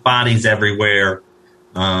bodies everywhere.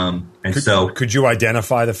 Could you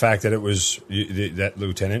identify the fact that it was that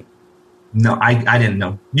lieutenant? No, I didn't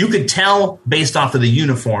know. You could tell based off of the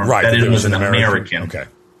uniform that it was an American. Okay.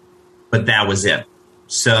 But that was it.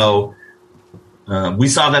 So we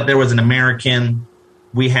saw that there was an American.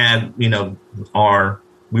 We had, we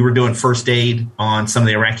were doing first aid on some of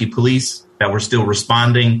the Iraqi police that were still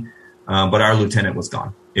responding, but our lieutenant was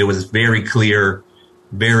gone. It was very clear,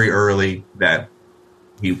 very early, that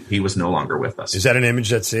he was no longer with us. Is that an image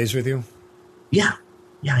that stays with you? Yeah.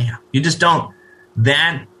 You just don't.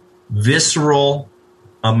 That visceral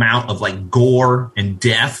amount of like gore and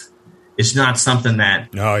death is not something that.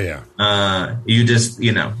 Oh yeah. You just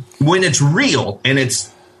when it's real and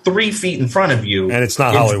it's 3 feet in front of you, and it's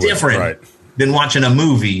not Hollywood, different right? Than watching a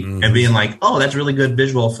movie and being like, oh, that's really good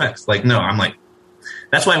visual effects. Like, no, I'm like.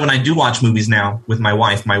 That's why when I do watch movies now with my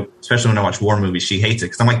wife, especially when I watch war movies, she hates it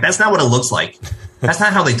because I'm like, that's not what it looks like. That's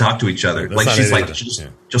not how they talk to each other. Like she's like,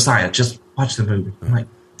 Josiah, just watch the movie. I'm like,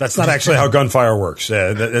 that's not actually how gunfire works.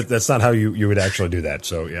 That's not how you would actually do that.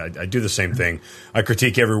 So yeah, I do the same thing. I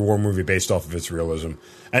critique every war movie based off of its realism.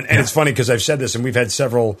 And it's funny because I've said this, and we've had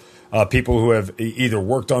several people who have either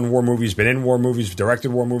worked on war movies, been in war movies,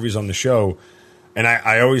 directed war movies on the show. And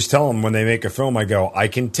I always tell them when they make a film, I go, I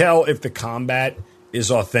can tell if the combat is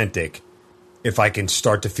authentic if I can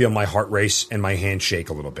start to feel my heart race and my hand shake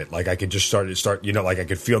a little bit. Like I could just start, like I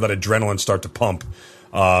could feel that adrenaline start to pump.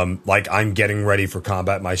 Like I'm getting ready for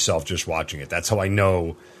combat myself just watching it. That's how I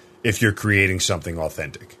know if you're creating something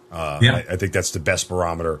authentic. I think that's the best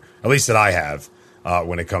barometer, at least that I have,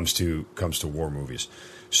 when it comes to war movies.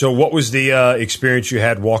 So what was the experience you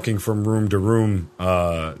had walking from room to room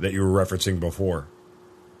that you were referencing before?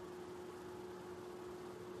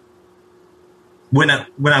 When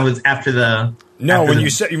I was after the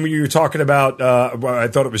when you were talking about I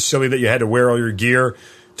thought it was silly that you had to wear all your gear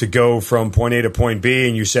to go from point A to point B,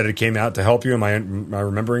 and you said it came out to help you. Am I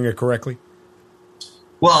remembering it correctly?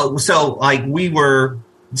 Well, so like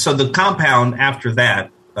the compound after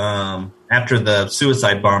that, after the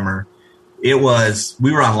suicide bomber, we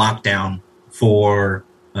were on lockdown for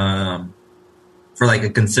like a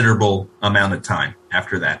considerable amount of time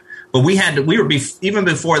after that. But even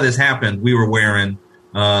before this happened, we were wearing,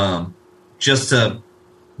 just to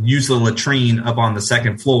use the latrine up on the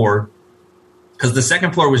second floor, because the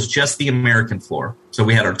second floor was just the American floor. So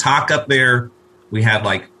we had our talk up there. We had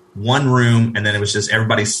like one room, and then it was just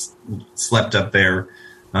everybody slept up there.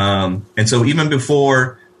 And so even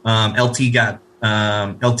before LT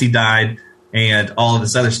died and all of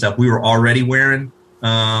this other stuff, we were already wearing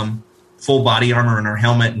full body armor and our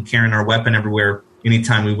helmet and carrying our weapon everywhere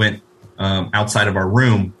anytime we went outside of our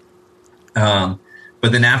room. But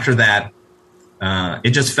then after that,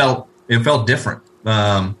 it felt different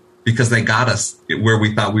because they got us where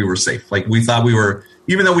we thought we were safe. Like we thought we were,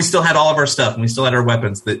 even though we still had all of our stuff and we still had our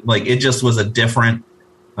weapons, that like it just was a different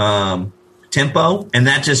tempo, and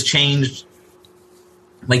that just changed.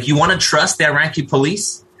 Like you want to trust the Iraqi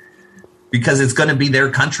police because it's going to be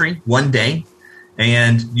their country one day,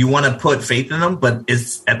 and you want to put faith in them, but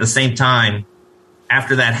it's at the same time,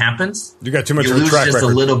 after that happens, you got too much. You lose just a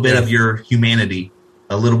little bit of your humanity,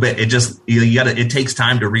 a little bit. It just it takes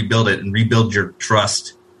time to rebuild it and rebuild your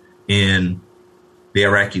trust in the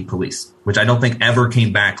Iraqi police, which I don't think ever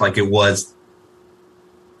came back like it was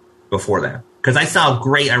before that. Because I saw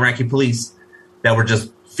great Iraqi police that were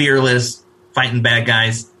just fearless, fighting bad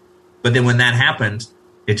guys, but then when that happened,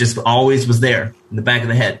 it just always was there in the back of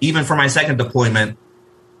the head. Even for my second deployment,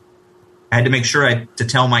 I had to make sure to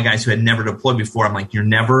tell my guys who had never deployed before, I'm like, you're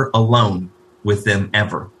never alone with them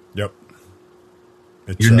ever. Yep.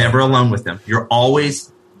 You're never alone with them. You're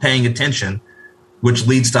always paying attention, which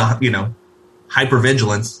leads to,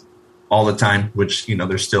 hypervigilance all the time, which,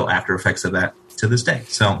 there's still after effects of that to this day.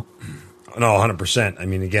 So. No, 100%. I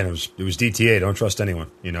mean, again, it was DTA. Don't trust anyone.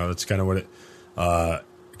 That's kind of what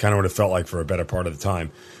it felt like for a better part of the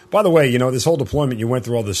time. By the way, this whole deployment, you went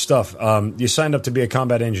through all this stuff. You signed up to be a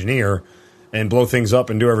combat engineer and blow things up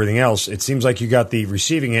and do everything else. It seems like you got the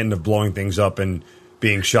receiving end of blowing things up and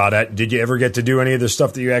being shot at. Did you ever get to do any of the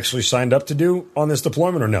stuff that you actually signed up to do on this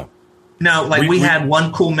deployment, or no? No, like we had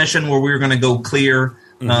one cool mission where we were going to go clear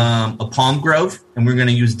a palm grove, and we were going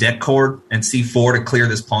to use deck cord and C4 to clear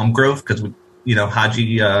this palm grove because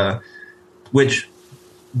Haji, which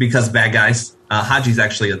because bad guys, Haji's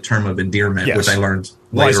actually a term of endearment, which I learned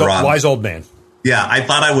later on. Wise old man. Yeah, I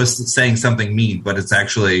thought I was saying something mean, but it's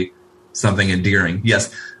actually something endearing.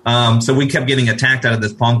 Yes. So we kept getting attacked out of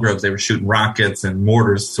this palm grove. They were shooting rockets and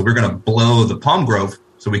mortars. So we we're going to blow the palm grove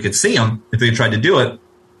so we could see them if they tried to do it.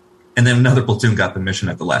 And then another platoon got the mission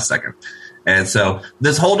at the last second. And so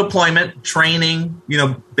this whole deployment, training,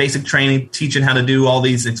 basic training, teaching how to do all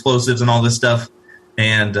these explosives and all this stuff.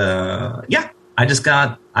 And I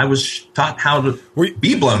was taught how to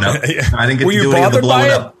be blown up. I didn't get to do any of the blowing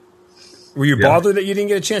up. Were you bothered that you didn't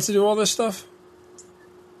get a chance to do all this stuff?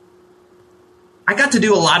 I got to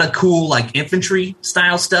do a lot of cool, like, infantry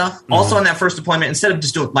style stuff. Mm-hmm. Also on that first deployment, instead of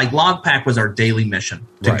just doing, like, LOGPAC was our daily mission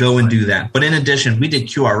to go and do that. But in addition, we did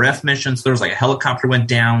QRF missions. There was like a helicopter went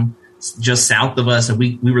down just south of us, and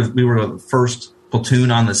we were the first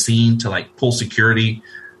platoon on the scene to like pull security.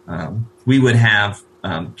 We would have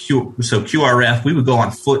QRF. We would go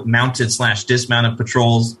on foot mounted / dismounted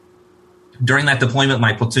patrols. During that deployment,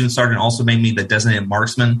 my platoon sergeant also made me the designated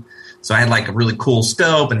marksman. So I had like a really cool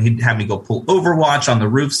scope, and he'd have me go pull Overwatch on the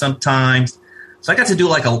roof sometimes. So I got to do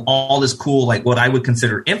like all this cool, like what I would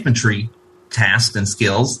consider infantry tasks and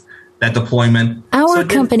skills, that deployment. Our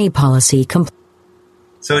company policy.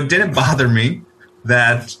 So it didn't bother me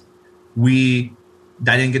that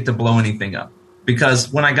I didn't get to blow anything up,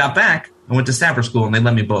 because when I got back, I went to sapper school and they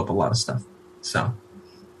let me blow up a lot of stuff. So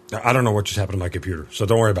I don't know what just happened to my computer, so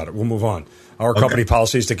don't worry about it. We'll move on. Our company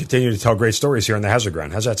policy is to continue to tell great stories here on the Hazard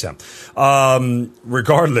Ground. How's that sound?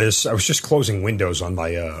 Regardless, I was just closing windows on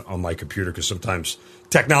my computer because sometimes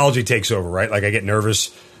technology takes over, right? Like I get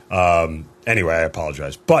nervous. Anyway, I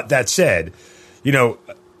apologize. But that said,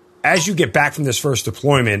 as you get back from this first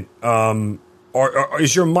deployment,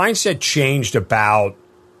 is your mindset changed about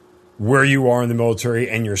where you are in the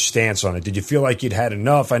military and your stance on it? Did you feel like you'd had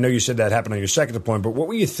enough? I know you said that happened on your second deployment, but what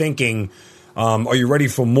were you thinking? Are you ready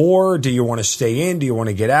for more? Do you want to stay in? Do you want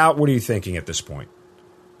to get out? What are you thinking at this point?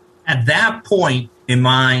 At that point in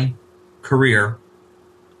my career,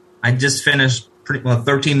 I just finished a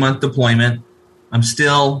 13-month deployment. I'm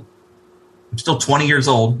still 20 years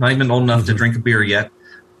old, not even old enough to drink a beer yet.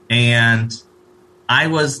 And I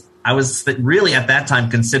was really at that time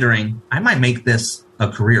considering I might make this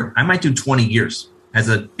a career. I might do 20 years as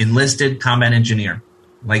an enlisted combat engineer.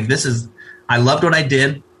 Like I loved what I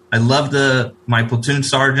did. I loved my platoon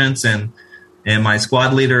sergeants and my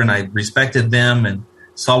squad leader, and I respected them and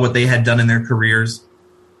saw what they had done in their careers.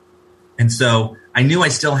 And so I knew I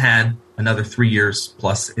still had another 3 years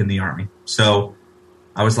plus in the Army. So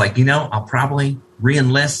I was like, I'll probably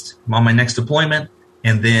re-enlist on my next deployment,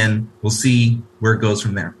 and then we'll see where it goes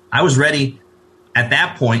from there. I was ready at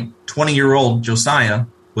that point. 20-year-old Josiah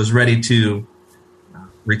was ready to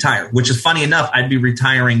retire, which is funny enough. I'd be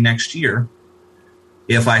retiring next year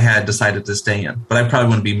if I had decided to stay in. But I probably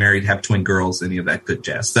wouldn't be married, have twin girls, any of that good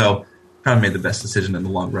jazz. So probably made the best decision in the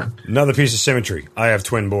long run. Another piece of symmetry. I have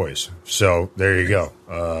twin boys. So there you go.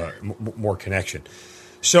 More connection.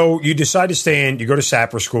 So you decide to stay in. You go to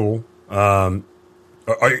sapper school. All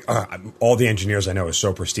the engineers I know are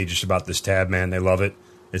so prestigious about this tab, man. They love it.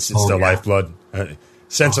 It's their lifeblood.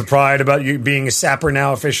 Sense of pride about you being a sapper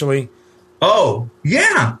now officially. Oh,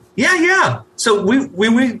 yeah. So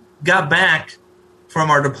we got back from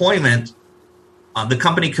our deployment. The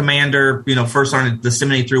company commander, first started to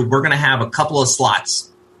disseminate through, we're going to have a couple of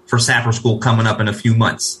slots for sapper school coming up in a few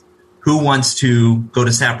months. Who wants to go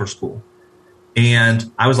to sapper school?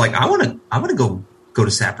 And I was like, I want to go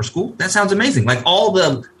to sapper school. That sounds amazing. Like all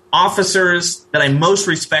the officers that I most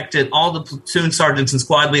respected, all the platoon sergeants and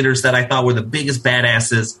squad leaders that I thought were the biggest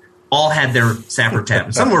badasses, all had their sapper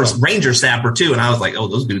tab. Some were Ranger sapper too, and I was like, oh,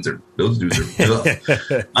 those dudes are.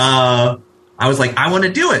 I was like, I want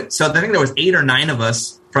to do it. So I think there was 8 or 9 of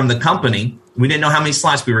us from the company. We didn't know how many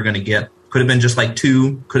slots we were going to get. Could have been just like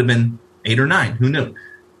 2. Could have been 8 or 9. Who knew?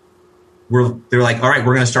 They're like, all right,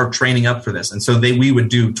 we're going to start training up for this. And so we would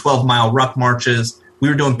do 12-mile ruck marches. We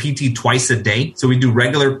were doing PT twice a day. So we do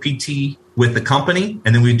regular PT with the company,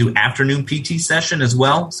 and then we do afternoon PT session as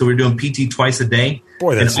well. So we're doing PT twice a day.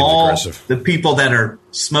 Boy, that seems aggressive. The people that are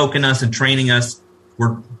smoking us and training us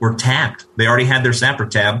were tabbed. They already had their sapper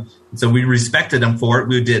tab. And so we respected them for it.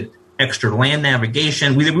 We did extra land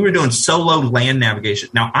navigation. We were doing solo land navigation.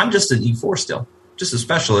 Now, I'm just an E4 still, just a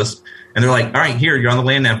specialist. And they're like, all right, here, you're on the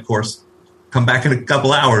land nav course. Come back in a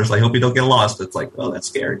couple hours. I hope you don't get lost. It's like, oh, that's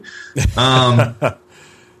scary.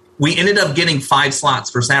 we ended up getting 5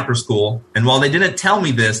 slots for sapper school. And while they didn't tell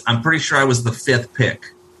me this, I'm pretty sure I was the 5th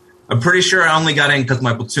pick. I'm pretty sure I only got in because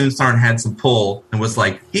my platoon sergeant had some pull and was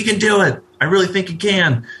like, he can do it. I really think he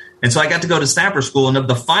can. And so I got to go to sapper school. And of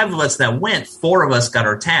the 5 of us that went, 4 of us got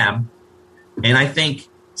our tab. And I think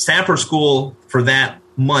sapper school for that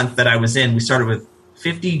month that I was in, we started with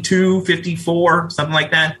 52, 54, something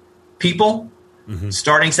like that, people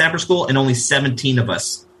starting sapper school. And only 17 of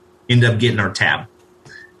us ended up getting our tab.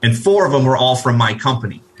 And 4 of them were all from my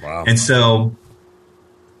company. Wow. And so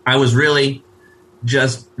I was really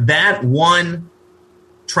just that one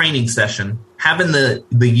training session, having the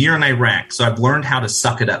year in Iraq. So I've learned how to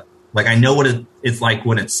suck it up. Like I know what it's like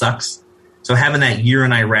when it sucks. So having that year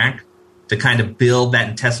in Iraq to kind of build that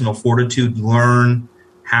intestinal fortitude, learn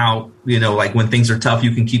how, like when things are tough,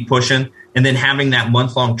 you can keep pushing. And then having that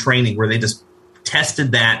month-long training where they just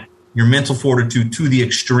tested that, your mental fortitude to the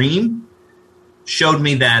extreme, showed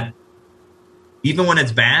me that even when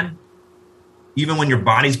it's bad, even when your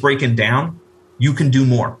body's breaking down, you can do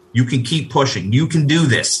more. You can keep pushing. You can do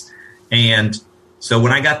this. And so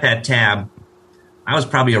when I got that tab, I was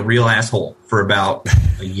probably a real asshole for about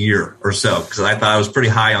a year or so because I thought I was pretty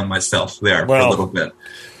high on myself there for a little bit.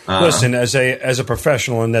 Listen, as a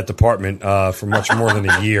professional in that department for much more than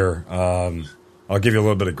a year, I'll give you a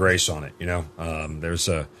little bit of grace on it. There's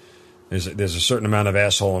a certain amount of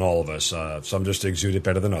asshole in all of us. Some just exude it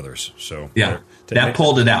better than others. So yeah, that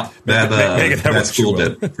pulled it out. That school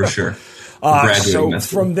did for sure. So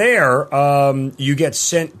from there, you get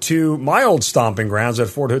sent to my old stomping grounds at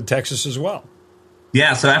Fort Hood, Texas, as well.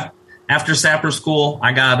 Yeah. So after sapper school,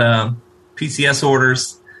 I got PCS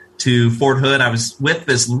orders to Fort Hood. I was with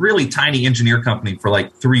this really tiny engineer company for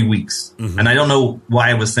like 3 weeks, and I don't know why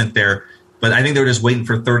I was sent there, but I think they were just waiting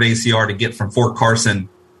for 3rd ACR to get from Fort Carson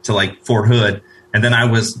to like Fort Hood, and then I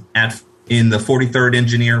was in the 43rd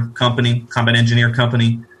Engineer Company, Combat Engineer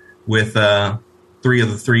Company, with 3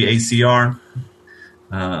 of the 3 ACR.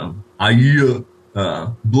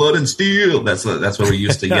 Blood and steel. That's what we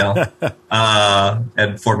used to yell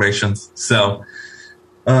at formations. So,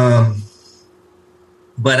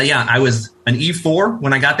 but yeah, I was an E4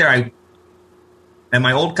 when I got there. At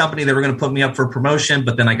my old company, they were going to put me up for promotion,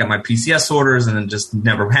 but then I got my PCS orders, and it just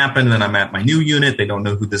never happened. And then I'm at my new unit. They don't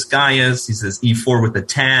know who this guy is. He says E4 with a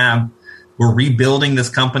tab. We're rebuilding this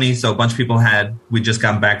company. So a bunch of people that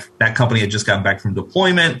company had just gotten back from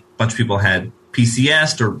deployment. A bunch of people had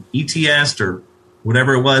PCS'd or ETS'd or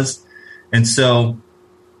whatever it was. And so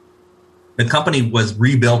the company was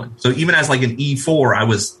rebuilding. So even as like an E4, I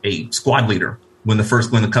was a squad leader when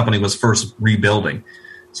the company was first rebuilding.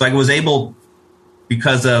 So I was able,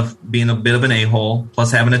 because of being a bit of an a-hole,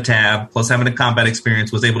 plus having a tab, plus having a combat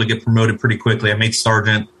experience, was able to get promoted pretty quickly. I made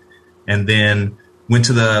sergeant and then went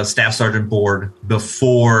to the staff sergeant board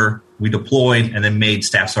before we deployed, and then made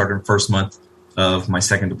staff sergeant first month of my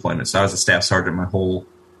second deployment. So I was a staff sergeant my whole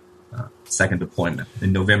second deployment.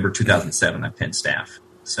 In November 2007, I pinned staff.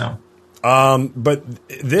 So, but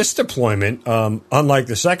this deployment, unlike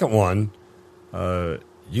the second one,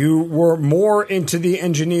 you were more into the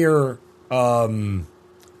engineer,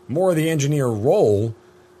 more of the engineer role,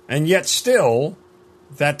 and yet still,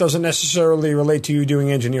 that doesn't necessarily relate to you doing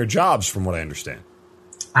engineer jobs, from what I understand.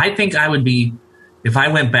 I think I would be, if I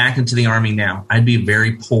went back into the Army now, I'd be a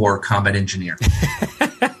very poor combat engineer.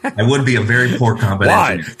 I would be a very poor combat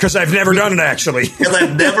engineer. Why? Because I've never done it, actually. Because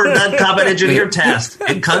I've never done combat engineer tasks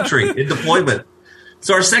in country, in deployment.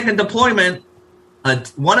 So our second deployment,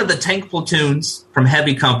 one of the tank platoons from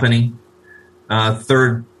Heavy Company,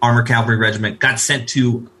 3rd Armored Cavalry Regiment, got sent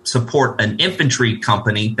to support an infantry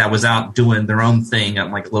company that was out doing their own thing at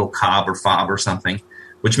like a little cob or fob or something,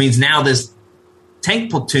 which means now this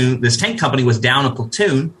tank company was down a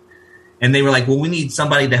platoon, and they were like, well, we need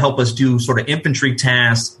somebody to help us do sort of infantry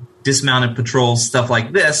tasks, dismounted patrols, stuff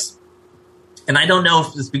like this. And I don't know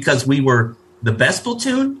if it's because we were the best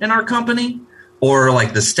platoon in our company or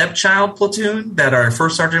like the stepchild platoon that our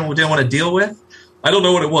first sergeant didn't want to deal with. I don't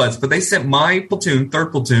know what it was, but they sent my platoon,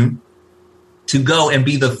 3rd platoon, to go and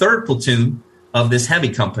be the 3rd platoon of this heavy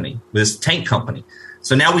company, this tank company.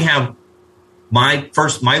 So now we have my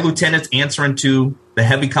lieutenant's answering to the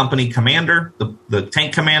heavy company commander, the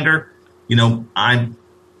tank commander. I'm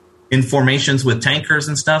in formations with tankers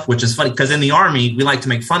and stuff, which is funny because in the Army, we like to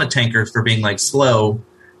make fun of tankers for being like slow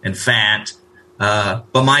and fat.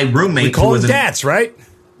 But my roommate, we call them dats, right?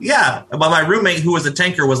 Yeah. But my roommate, who was a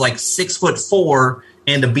tanker, was like 6'4"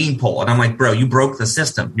 and a beanpole. And I'm like, bro, you broke the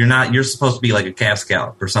system. You're supposed to be like a Cav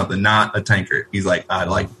Scout or something, not a tanker. He's like, I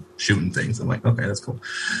like shooting things. I'm like, okay, that's cool.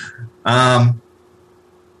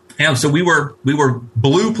 Yeah, so we were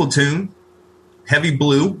blue platoon, heavy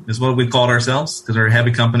blue is what we called ourselves because we're a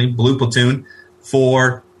heavy company, blue platoon,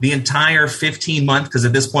 for the entire 15-month, because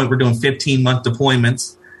at this point we're doing 15-month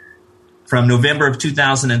deployments from November of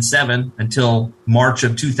 2007 until March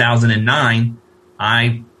of 2009.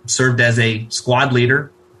 I served as a squad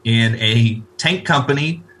leader in a tank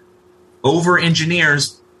company over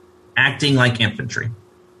engineers acting like infantry.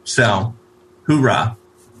 So, hoorah.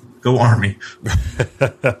 Go Army.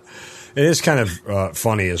 It is kind of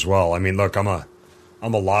funny as well. I mean, look, I'm a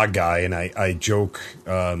log guy, and I joke,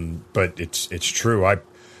 but it's true. I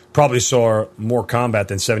probably saw more combat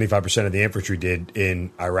than 75% of the infantry did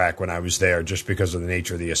in Iraq when I was there, just because of the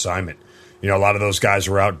nature of the assignment. You know, a lot of those guys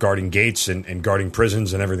were out guarding gates and guarding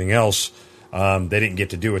prisons and everything else. They didn't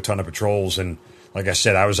get to do a ton of patrols, and like I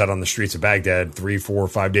said, I was out on the streets of Baghdad 3, 4,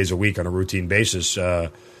 5 days a week on a routine basis.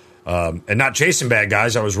 And not chasing bad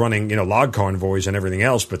guys. I was running, log convoys and everything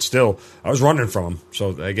else, but still, I was running from them.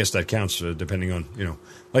 So I guess that counts, depending on,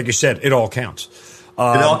 like you said, it all counts. It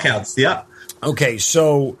all counts, yeah. Okay,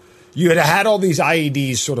 so you had all these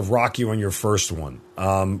IEDs sort of rock you on your first one.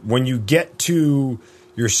 When you get to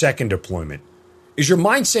your second deployment, is your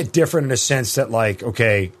mindset different in a sense that, like,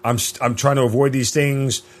 okay, I'm trying to avoid these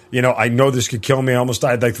things. I know this could kill me. I almost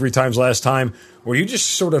died like 3 times last time. Or you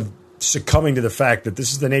just sort of succumbing to the fact that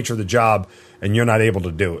this is the nature of the job and you're not able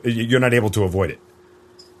to avoid it?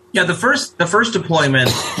 Yeah, the first deployment,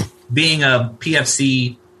 being a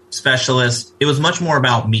PFC specialist, it was much more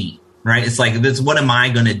about me, right? It's like, what am I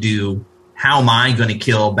going to do? How am I going to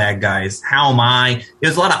kill bad guys? It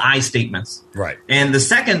was a lot of I statements. Right. And the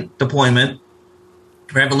second deployment,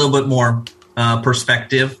 we have a little bit more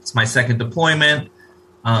perspective. It's my second deployment.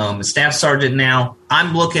 Staff sergeant now.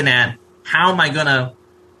 I'm looking at how am I going to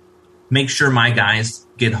make sure my guys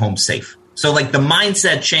get home safe. So like the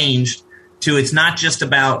mindset changed to, it's not just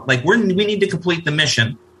about like, we need to complete the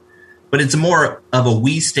mission, but it's more of a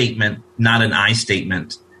we statement, not an I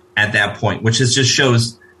statement at that point, which just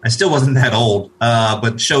shows, I still wasn't that old,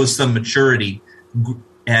 but shows some maturity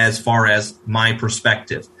as far as my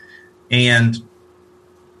perspective. And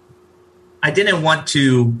I didn't want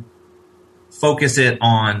to focus it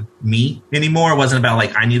on me anymore. It wasn't about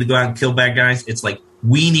like, I need to go out and kill bad guys. It's like,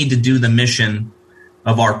 we need to do the mission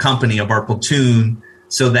of our company, of our platoon,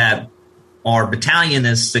 so that our battalion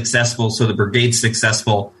is successful, so the brigade's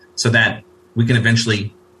successful, so that we can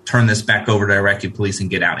eventually turn this back over to Iraqi police and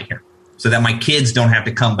get out of here. So that my kids don't have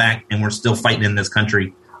to come back and we're still fighting in this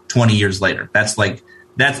country 20 years later.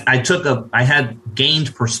 I had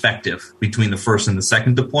gained perspective between the first and the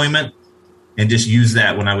second deployment and just used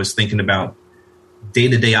that when I was thinking about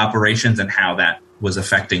day-to-day operations and how that was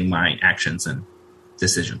affecting my actions and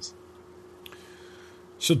decisions.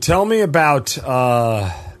 So tell me about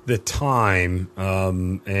the time,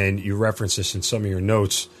 and you referenced this in some of your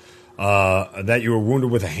notes, that you were wounded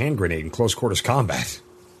with a hand grenade in close quarters combat.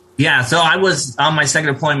 Yeah, so I was, on my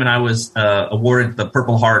second deployment, I was awarded the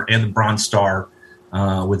Purple Heart and the Bronze Star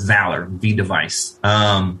with Valor, V device.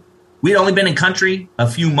 We'd only been in country a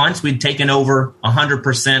few months. We'd taken over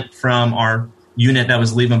 100% from our unit that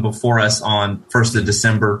was leaving before us on 1st of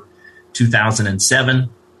December 2007.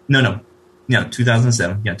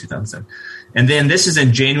 2007. Yeah, 2007. And then this is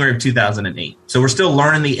in January of 2008. So we're still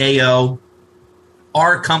learning the AO.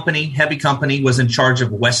 Our company, heavy company, was in charge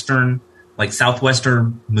of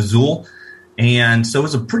southwestern Mosul. And so it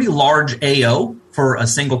was a pretty large AO for a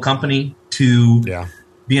single company to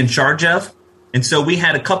be in charge of. And so we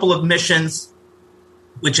had a couple of missions,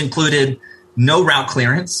 which included no route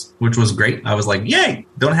clearance, which was great. I was like, yay,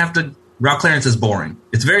 don't have to. Route clearance is boring.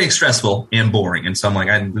 It's very stressful and boring. And so I'm like,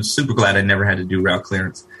 I'm super glad I never had to do route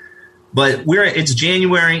clearance. But it's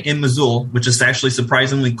January in Mosul, which is actually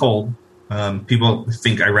surprisingly cold. People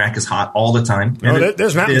think Iraq is hot all the time. Oh,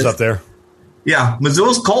 there's mountains up there. Yeah,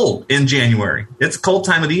 Mosul's cold in January. It's a cold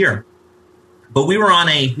time of the year. But we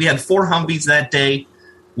had 4 Humvees that day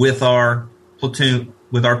with our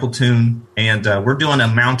platoon, and we're doing a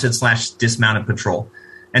mounted/dismounted patrol.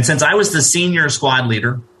 And since I was the senior squad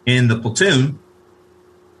leader in the platoon,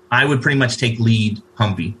 I would pretty much take lead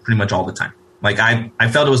Humvee pretty much all the time. Like I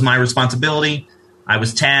felt it was my responsibility. I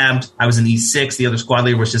was tabbed. I was an E6. The other squad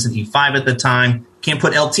leader was just an E5 at the time. Can't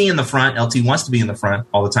put LT in the front. LT wants to be in the front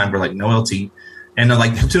all the time. We're like, no LT. And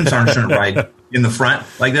like platoon sergeant shouldn't ride in the front.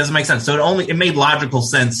 Like, that doesn't make sense. So it made logical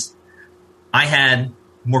sense. I had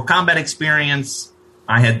more combat experience.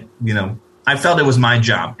 I felt it was my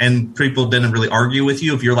job. And people didn't really argue with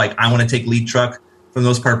you. If you're like, I want to take lead truck, for the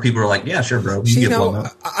most part, people are like, yeah, sure, bro. You get blown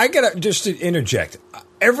up. I got to just to interject.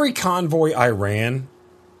 Every convoy I ran,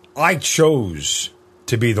 I chose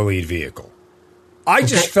to be the lead vehicle. I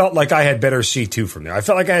just felt like I had better C2 from there. I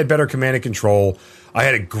felt like I had better command and control. I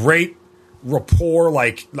had a great rapport,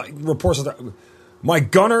 like rapports. My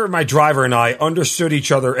gunner, my driver, and I understood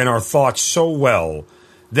each other and our thoughts so well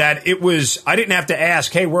that it was, I didn't have to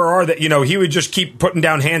ask, hey, where are they? You know, he would just keep putting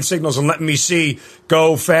down hand signals and letting me see,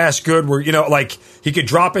 go fast, good. We're, you know, like he could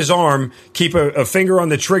drop his arm, keep a finger on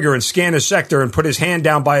the trigger and scan his sector and put his hand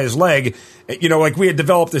down by his leg. You know, like we had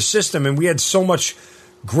developed this system and we had so much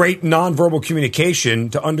great nonverbal communication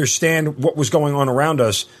to understand what was going on around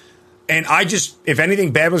us. And I just, if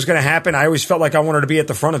anything bad was going to happen, I always felt like I wanted to be at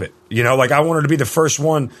the front of it. You know, like I wanted to be the first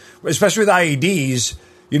one, especially with IEDs.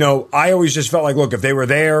 You know, I always just felt like, look, if they were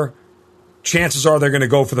there, chances are they're going to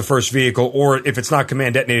go for the first vehicle, or if it's not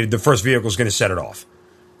command detonated, the first vehicle is going to set it off.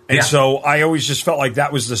 And so I always just felt like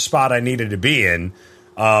that was the spot I needed to be in.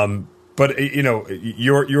 But, you know,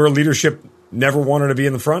 your leadership never wanted to be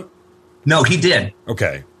in the front? No, he did.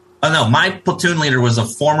 Okay. Oh, no, my platoon leader was a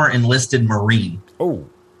former enlisted Marine. Oh.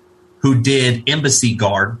 Who did embassy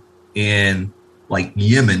guard in, like,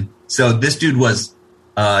 Yemen. So this dude was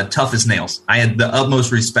tough as nails. I had the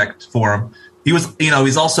utmost respect for him. He was, you know,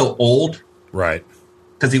 he's also old. Right.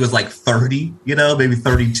 Because he was like 30, you know, maybe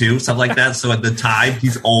 32, something like that. So at the time,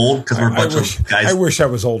 he's old because we're a bunch of guys. I wish I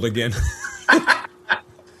was old again.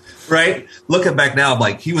 Right? Looking back now, I'm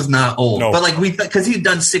like, he was not old. No. But like because he'd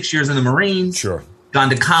done 6 years in the Marines. Sure. Gone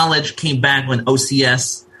to college, came back when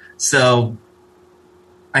OCS. So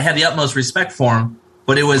I had the utmost respect for him.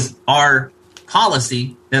 But it was our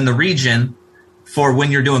policy in the region for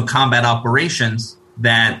when you're doing combat operations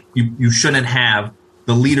that you shouldn't have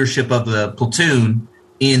the leadership of the platoon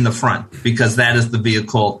in the front, because that is the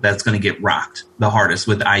vehicle that's going to get rocked the hardest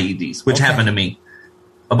with IEDs, which happened to me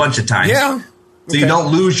a bunch of times. Yeah. So you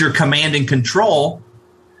don't lose your command and control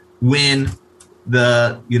when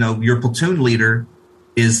your platoon leader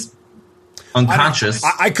is unconscious.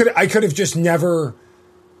 I could have just never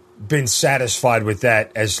been satisfied with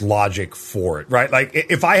that as logic for it, right? Like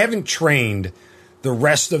if I haven't trained the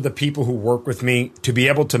rest of the people who work with me to be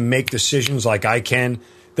able to make decisions like I can,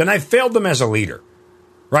 then I failed them as a leader,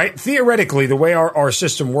 right? Theoretically, the way our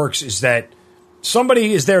system works is that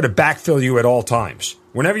somebody is there to backfill you at all times.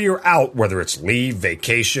 Whenever you're out, whether it's leave,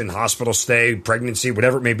 vacation, hospital stay, pregnancy,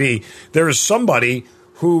 whatever it may be, there is somebody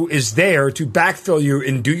who is there to backfill you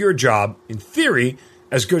and do your job, in theory,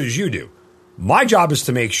 as good as you do. My job is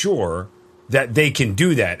to make sure that they can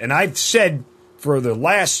do that. And I've said for the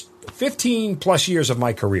last 15 plus years of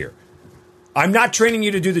my career, I'm not training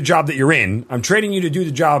you to do the job that you're in. I'm training you to do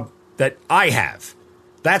the job that I have.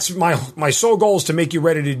 That's my sole goal, is to make you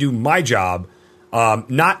ready to do my job,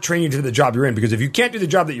 not train you to do the job you're in. Because if you can't do the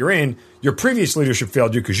job that you're in, your previous leadership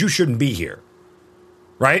failed you because you shouldn't be here.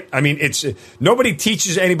 Right? I mean, nobody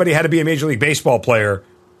teaches anybody how to be a Major League Baseball player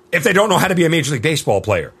if they don't know how to be a Major League Baseball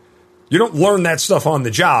player. You don't learn that stuff on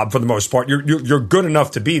the job for the most part. You're good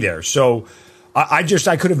enough to be there. So I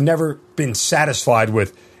could have never been satisfied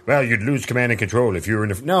with, well, you'd lose command and control if you were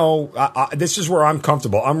in a... No, this is where I'm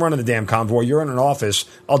comfortable. I'm running the damn convoy. You're in an office.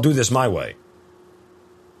 I'll do this my way.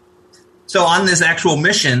 So on this actual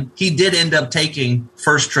mission, he did end up taking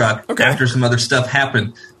first truck after some other stuff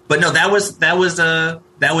happened. But no, that was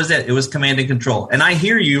it. It was command and control. And I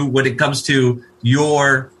hear you when it comes to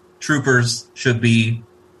your troopers should be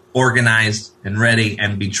organized and ready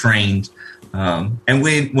and be trained. And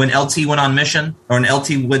when LT went on mission, or when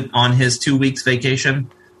LT went on his 2 weeks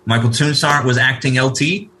vacation, my platoon sergeant was acting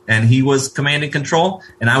LT and he was command and control,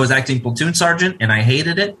 and I was acting platoon sergeant, and I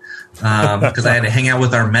hated it because I had to hang out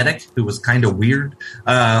with our medic, who was kind of weird.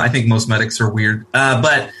 I think most medics are weird,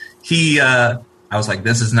 but he. I was like,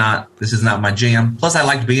 this is not my jam. Plus, I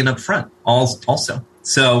liked being up front also.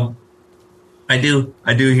 So I do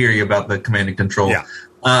hear you about the command and control,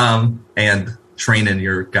 and training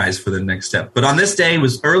your guys for the next step. But on this day, it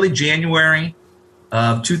was early January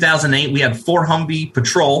of 2008. We had 4 Humvee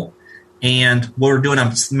patrol, and we were doing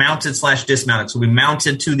a mounted/dismounted. So we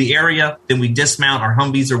mounted to the area, then we dismount. Our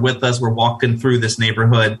Humvees are with us. We're walking through this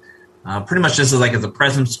neighborhood. Pretty much just as a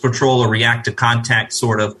presence patrol or react to contact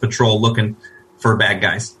sort of patrol, looking for bad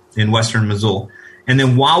guys in western Missoula. And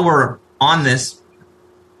then while we're on this,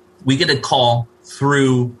 we get a call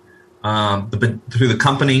through the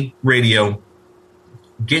company radio.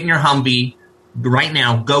 Get in your Humvee right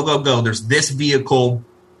now. Go, go, go. There's this vehicle.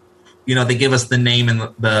 You know, they give us the name and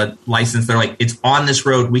the license. They're like, it's on this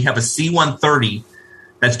road. We have a C-130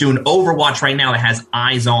 that's doing Overwatch right now that has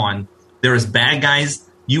eyes on. There is bad guys.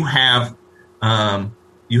 You have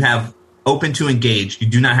open to engage. You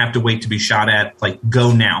do not have to wait to be shot at.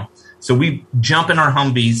 Go now. So we jump in our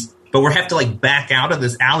Humvees, but we have to back out of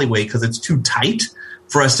this alleyway because it's too tight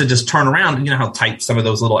for us to just turn around. You know how tight some of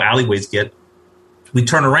those little alleyways get. We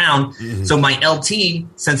turn around. Mm-hmm. So my LT,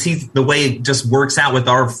 since the way it just works out with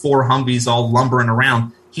our 4 Humvees all lumbering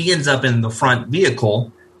around, he ends up in the front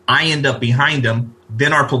vehicle. I end up behind him,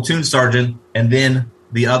 then our platoon sergeant, and then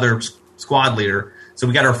the other squad leader. So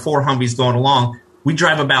we got our 4 Humvees going along. We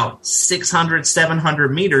drive about 600,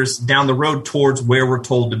 700 meters down the road towards where we're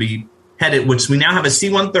told to be headed, which we now have a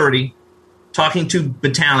C-130 talking to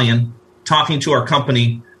battalion, talking to our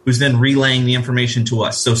company, who's then relaying the information to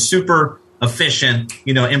us. So super efficient,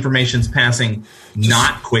 information's passing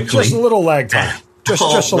not quickly. Just a little lag time.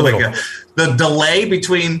 Just a little. The delay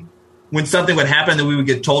between when something would happen and we would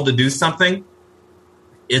get told to do something,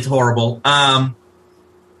 it's horrible.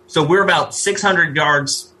 So we're about 600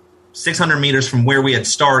 meters from where we had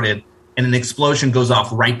started, and an explosion goes off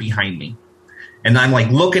right behind me. And I'm like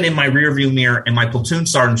looking in my rearview mirror, and my platoon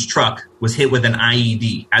sergeant's truck was hit with an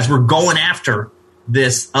IED as we're going after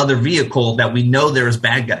this other vehicle that we know there's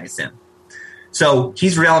bad guys in. So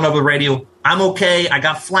he's yelling over the radio, "I'm okay. I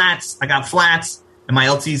got flats. And my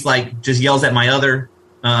LT's like, just yells at my other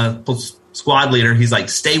squad leader. He's like,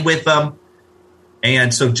 "Stay with them."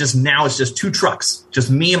 And so just now it's just 2 trucks, just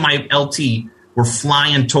me and my LT. We're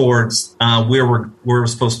flying towards where we're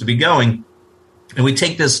supposed to be going. And we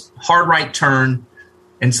take this hard right turn.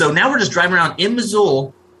 And so now we're just driving around in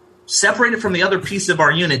Missoula, separated from the other piece of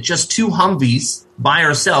our unit, just 2 Humvees by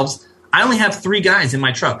ourselves. I only have 3 guys in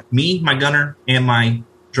my truck, me, my gunner, and my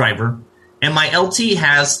driver. And my LT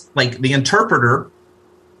has like the interpreter,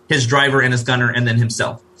 his driver and his gunner, and then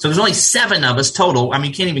himself. So there's only 7 of us total. I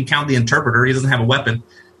mean, you can't even count the interpreter. He doesn't have a weapon.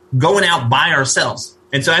 Going out by ourselves.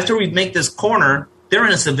 And so after we make this corner, they're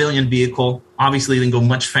in a civilian vehicle. Obviously, they can go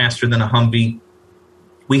much faster than a Humvee.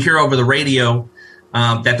 We hear over the radio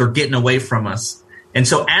that they're getting away from us. And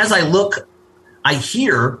so as I look, I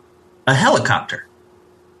hear a helicopter.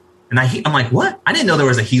 And I'm like, what? I didn't know there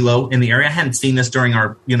was a helo in the area. I hadn't seen this during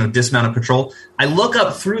our dismounted patrol. I look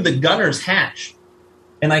up through the gunner's hatch,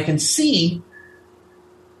 and I can see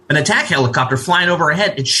an attack helicopter flying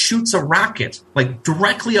overhead. It shoots a rocket like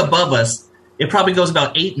directly above us. It probably goes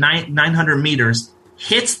about 900 meters,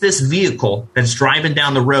 hits this vehicle that's driving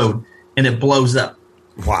down the road, and it blows up.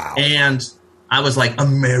 Wow. And I was like,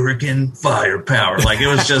 American firepower. Like, it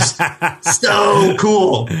was just so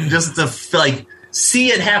cool just to see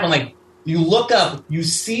it happen. Like, you look up, you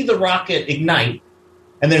see the rocket ignite,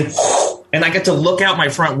 and then and I get to look out my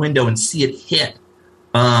front window and see it hit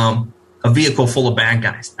a vehicle full of bad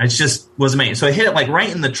guys. It just was amazing. So it hit it like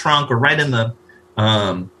right in the trunk, or right in the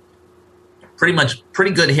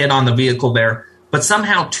pretty good hit on the vehicle there. But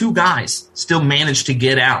somehow 2 guys still managed to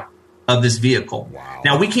get out of this vehicle. Wow.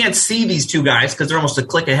 Now, we can't see these 2 guys because they're almost a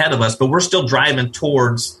click ahead of us, but we're still driving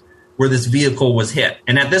towards where this vehicle was hit.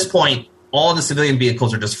 And at this point, all the civilian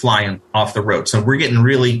vehicles are just flying off the road. So we're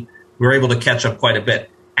able to catch up quite a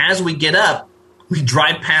bit. As we get up, we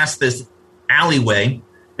drive past this alleyway,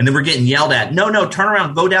 and then we're getting yelled at. No, turn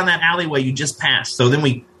around, go down that alleyway you just passed. So then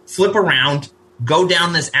we flip around, go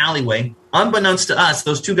down this alleyway. Unbeknownst to us,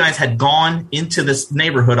 those 2 guys had gone into this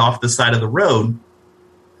neighborhood off the side of the road.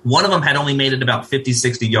 One of them had only made it about 50,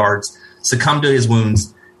 60 yards, succumbed to his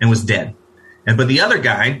wounds, and was dead. But the other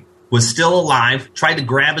guy was still alive, tried to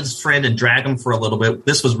grab his friend and drag him for a little bit.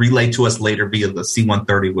 This was relayed to us later via the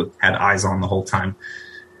C-130, had eyes on the whole time.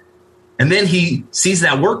 And then he sees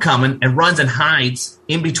that we're coming and runs and hides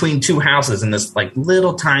in between 2 houses in this like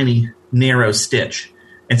little tiny narrow stitch.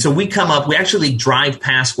 And so we come up, we actually drive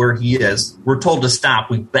past where he is. We're told to stop.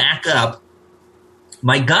 We back up.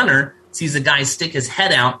 My gunner sees a guy stick his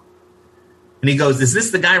head out, and he goes, "Is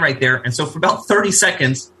this the guy right there?" And so for about 30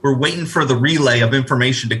 seconds, we're waiting for the relay of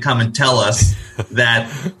information to come and tell us that.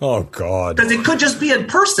 Oh, God. Because it could just be a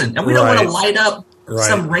person, and we don't want to light up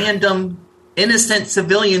some random innocent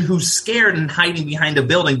civilian who's scared and hiding behind a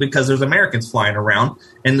building because there's Americans flying around,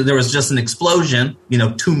 and there was just an explosion,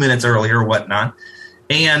 2 minutes earlier or whatnot.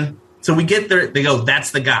 And so we get there, they go,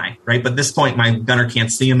 "That's the guy," right? But at this point, my gunner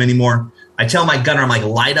can't see him anymore. I tell my gunner, I'm like,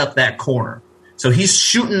 "Light up that corner." So he's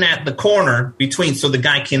shooting at the corner between, so the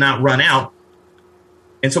guy cannot run out.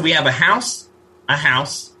 And so we have a house,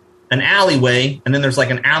 an alleyway, and then there's like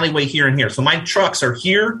an alleyway here and here. So my trucks are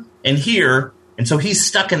here and here, and so he's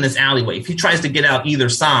stuck in this alleyway. If he tries to get out either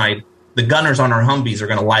side, the gunners on our Humvees are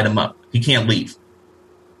going to light him up. He can't leave.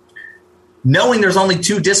 Knowing there's only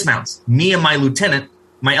 2 dismounts, me and my lieutenant,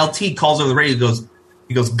 my LT calls over the radio,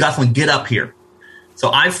 he goes, "Guthman, get up here."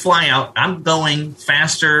 So I fly out. I'm going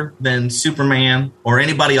faster than Superman or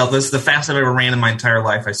anybody else. This is the fastest I've ever ran in my entire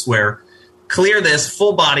life, I swear. clear this,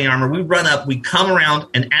 full body armor. We run up, we come around,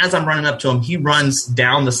 and as I'm running up to him, he runs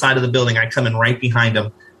down the side of the building. I come in right behind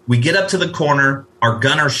him. We get up to the corner. Our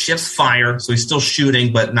gunner shifts fire, so he's still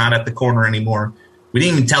shooting, but not at the corner anymore. We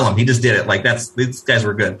didn't even tell him. He just did it. Like, these guys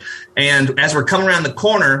were good. And as we're coming around the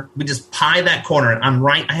corner, we just pie that corner. And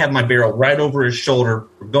I have my barrel right over his shoulder.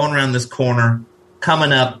 We're going around this corner,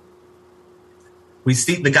 coming up. We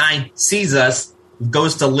see the guy sees us,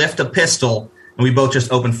 goes to lift a pistol, and we both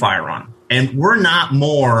just open fire on him. And we're not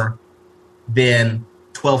more than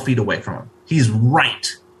 12 feet away from him. He's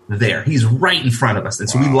right there. He's right in front of us. And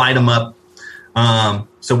so we light him up.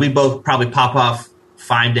 So we both probably pop off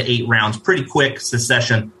 5 to 8 rounds, pretty quick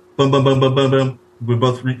succession. Boom, boom, boom, boom, boom, boom. We're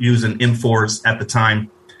both using M4s at the time.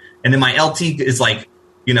 And then my LT is like,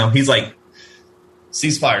 he's like,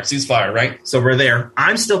 ceasefire, right? So we're there.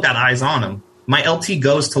 I'm still got eyes on him. My LT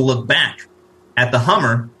goes to look back at the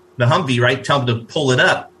Humvee, right? Tell him to pull it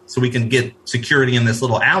up so we can get security in this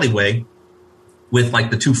little alleyway with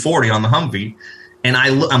like the 240 on the Humvee. And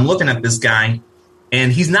I'm looking at this guy,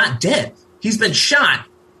 and he's not dead. He's been shot.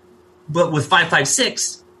 But with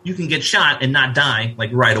 5.56, you can get shot and not die like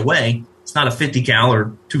right away. It's not a 50 cal or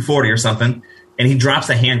 240 or something. And he drops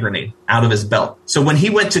a hand grenade out of his belt. So when he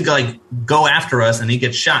went to go after us and he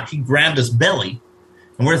gets shot, he grabbed his belly.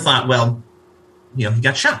 And we thought, well, he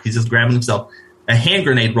got shot. He's just grabbing himself. A hand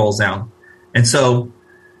grenade rolls out. And so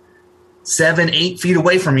 7-8 feet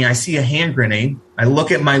away from me, I see a hand grenade. I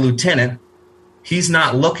look at my lieutenant. He's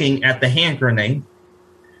not looking at the hand grenade.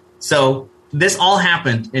 So this all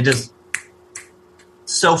happened. It just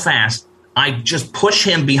so fast. I just push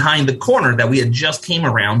him behind the corner that we had just came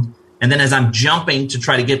around. And then as I'm jumping to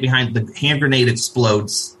try to get behind, the hand grenade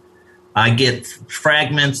explodes. I get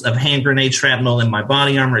fragments of hand grenade shrapnel in my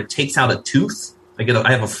body armor. It takes out a tooth.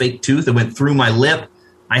 I have a fake tooth. It went through my lip.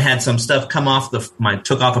 I had some stuff come off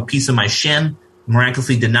took off a piece of my shin.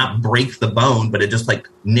 Miraculously did not break the bone, but it just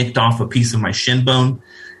nicked off a piece of my shin bone.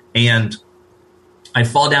 And I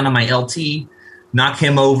fall down on my LT, knock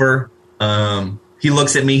him over. He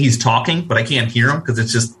looks at me. He's talking, but I can't hear him because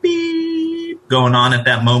it's just beep going on at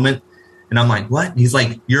that moment. And I'm like, what? He's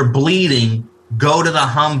like, you're bleeding. Go to the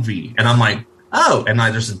Humvee. And I'm like, oh. And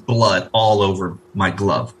there's just blood all over my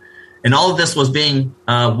glove. And all of this was being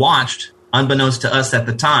watched, unbeknownst to us at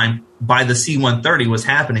the time, by the C-130 was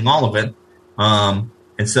happening, all of it.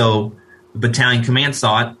 And so the battalion command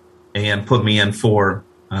saw it and put me in for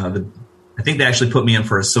I think they actually put me in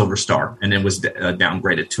for a Silver Star, and it was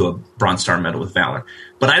downgraded to a Bronze Star Medal with Valor.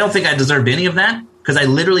 But I don't think I deserved any of that because I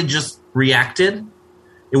literally just reacted.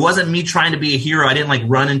 It wasn't me trying to be a hero. I didn't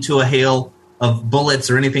run into a hail of bullets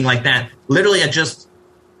or anything like that. Literally,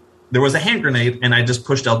 there was a hand grenade, and I just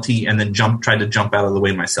pushed LT and then tried to jump out of the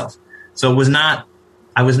way myself. So I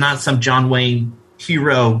was not some John Wayne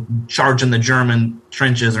hero charging the German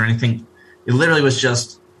trenches or anything. It literally was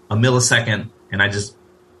just a millisecond, and I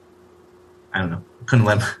don't know, couldn't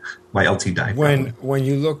let my LT die. When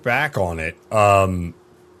you look back on it, are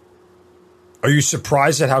you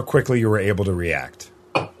surprised at how quickly you were able to react?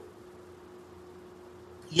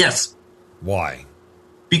 Yes. Why?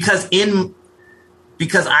 Because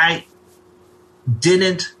I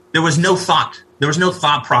didn't. There was no thought. There was no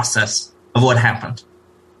thought process of what happened.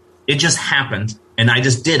 It just happened, and I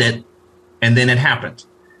just did it, and then it happened.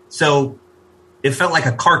 So it felt like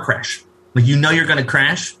a car crash. You're going to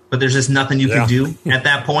crash, but there's just nothing you can do at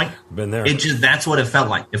that point. Been there. That's what it felt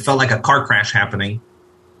like. It felt like a car crash happening.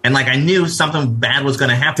 And I knew something bad was going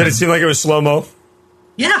to happen. Did it seem like it was slow-mo?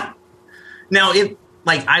 Yeah. Now,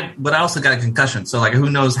 but I also got a concussion. So who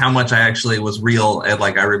knows how much I actually was real and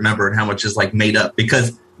I remember and how much is made up,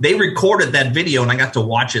 because they recorded that video and I got to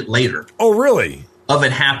watch it later. Oh, really? Of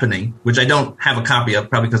it happening, which I don't have a copy of,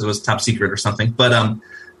 probably because it was top secret or something. But,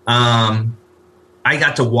 I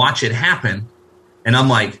got to watch it happen, and I'm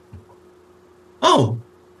like, oh,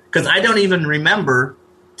 because I don't even remember,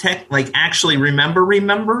 actually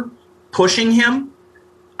remember pushing him.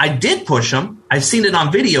 I did push him. I've seen it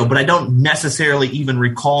on video, but I don't necessarily even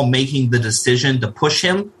recall making the decision to push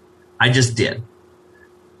him. I just did.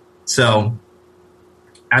 So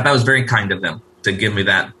I thought it was very kind of them to give me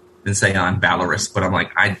that and say I'm valorous, but I'm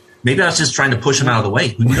like, maybe I was just trying to push him out of the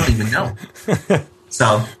way. You don't even know.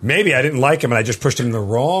 So maybe I didn't like him and I just pushed him in the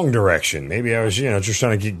wrong direction. Maybe I was, just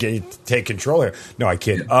trying to take control here. No, I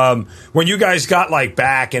kid. When you guys got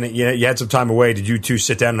back and you had some time away, did you two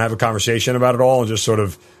sit down and have a conversation about it all and just sort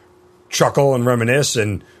of chuckle and reminisce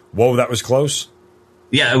and whoa, that was close?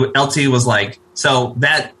 Yeah, LT was so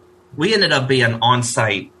that we ended up being on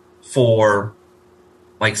site for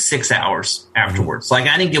 6 hours afterwards. Mm-hmm.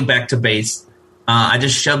 I didn't get back to base. I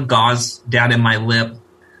just shoved gauze down in my lip.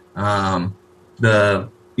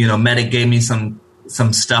 medic gave me some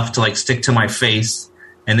stuff to like stick to my face,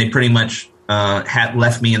 and they pretty much had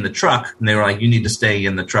left me in the truck, and they were like, you need to stay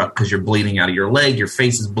in the truck because you're bleeding out of your leg, your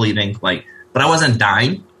face is bleeding, like, but I wasn't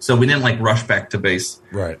dying, so we didn't like rush back to base.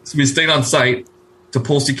 Right. So we stayed on site to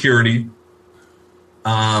pull security.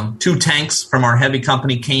 2 tanks from our heavy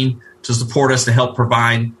company came to support us to help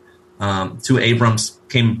provide. 2 Abrams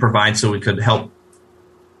came to provide so we could help,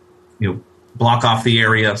 block off the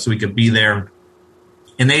area so we could be there.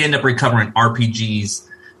 And they end up recovering RPGs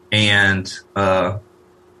and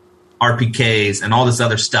RPKs and all this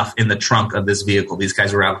other stuff in the trunk of this vehicle. These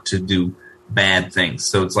guys were out to do bad things.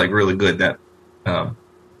 So it's like really good that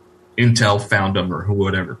Intel found them or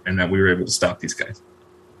whatever, and that we were able to stop these guys.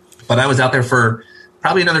 But I was out there for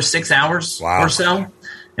probably another 6 hours or so.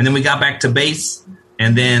 And then we got back to base,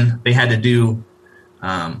 and then they had to do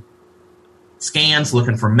scans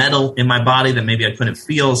looking for metal in my body that maybe I couldn't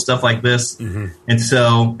feel, stuff like this.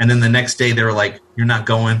 Mm-hmm. And then the next day they were like, you're not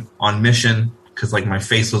going on mission, because like my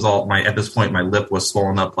face was at this point my lip was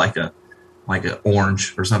swollen up like a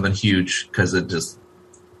orange or something huge, because it just,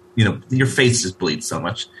 your face just bleeds so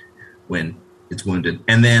much when it's wounded.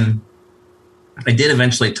 And then I did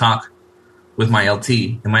eventually talk with my LT,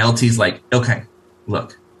 and my LT's like, okay,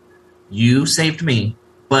 look, you saved me,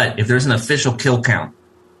 but if there's an official kill count,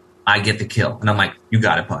 I get the kill. And I'm like, you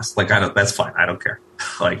got it, boss. Like, that's fine. I don't care.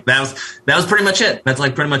 Like, that was pretty much it. That's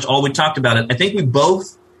like pretty much all we talked about it. I think we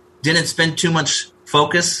both didn't spend too much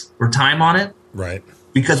focus or time on it. Right.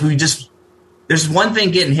 Because there's one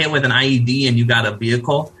thing getting hit with an IED and you got a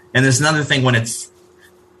vehicle, and there's another thing when it's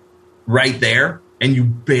right there and you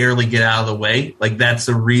barely get out of the way. Like, that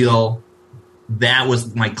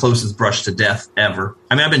was my closest brush to death ever.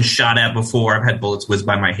 I mean, I've been shot at before. I've had bullets whiz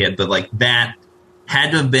by my head, but like that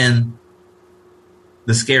had to have been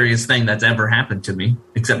the scariest thing that's ever happened to me,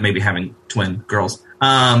 except maybe having twin girls,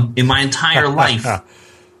 in my entire life.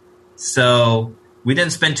 So we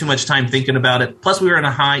didn't spend too much time thinking about it. Plus, we were in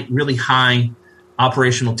a really high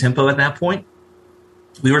operational tempo at that point.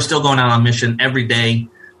 We were still going out on mission every day,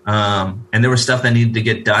 and there was stuff that needed to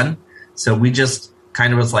get done. So we just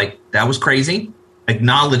kind of was like, that was crazy,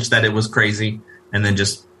 acknowledged that it was crazy, and then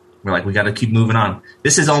we're like, we got to keep moving on.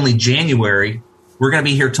 This is only January. We're going to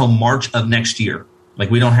be here till March of next year.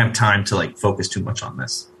 Like, we don't have time to like focus too much on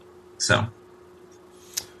this. So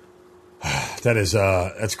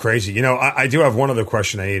that's crazy. I do have one other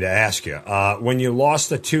question I need to ask you. When you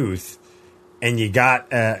lost a tooth and you got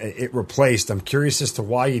it replaced, I'm curious as to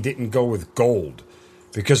why you didn't go with gold.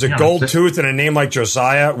 Because a gold tooth and a name like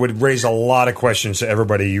Josiah would raise a lot of questions to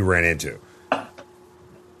everybody you ran into.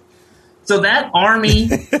 So that Army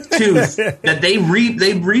tooth that they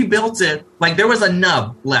rebuilt it, like there was a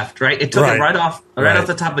nub left, right? It took it right off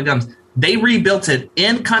the top of the gums. They rebuilt it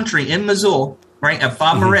in country in Missoula, right, at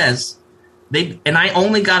Bob Merez. And I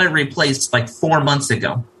only got it replaced like 4 months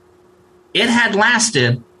ago. It had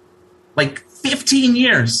lasted like 15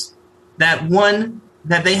 years, that one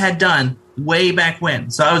that they had done way back when.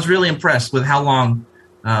 So I was really impressed with how long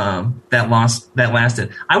that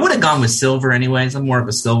lasted. I would have gone with silver anyways. I'm more of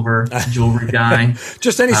a silver jewelry guy.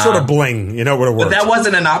 Just any sort of bling, would have worked. But that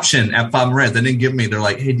wasn't an option at Bob Merez. They didn't give me. They're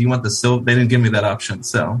like, hey, do you want the silver? They didn't give me that option.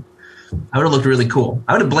 So I would have looked really cool.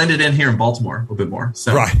 I would have blended in here in Baltimore a little bit more.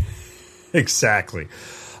 So. Right. Exactly.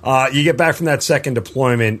 You get back from that second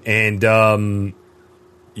deployment, and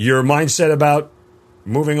your mindset about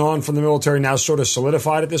moving on from the military now sort of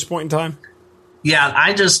solidified at this point in time? Yeah,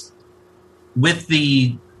 I just, with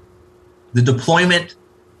the deployment,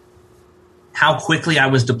 how quickly I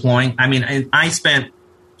was deploying. I mean, I spent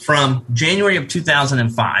from January of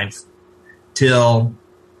 2005 till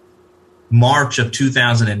March of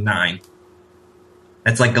 2009.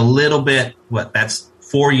 That's like a little bit, that's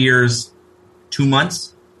 4 years, 2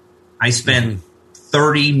 months. I spent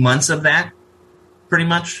 30 months of that, pretty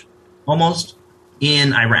much, almost,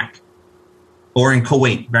 in Iraq or in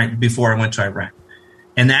Kuwait, right before I went to Iraq.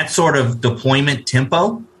 And that sort of deployment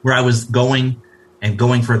tempo where I was going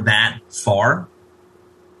for that far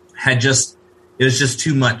it was just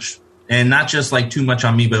too much. And not just like too much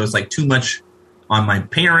on me, but it was like too much on my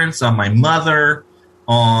parents, on my mother,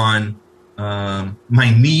 on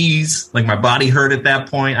my knees. Like my body hurt at that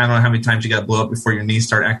point. I don't know how many times you got to blow up before your knees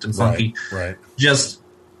start acting funky. Right. Just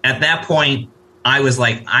at that point, I was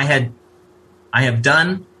like, I have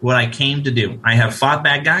done what I came to do. I have fought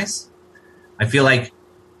bad guys. I feel like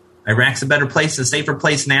Iraq's a better place, a safer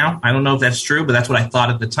place now. I don't know if that's true, but that's what I thought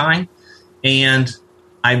at the time. And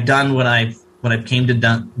I've done what I came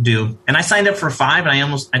to do. And I signed up for 5,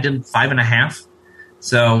 and I did 5.5.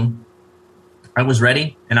 So I was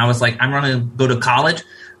ready, and I was like, I'm going to go to college.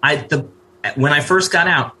 The when I first got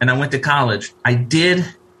out and I went to college, I did,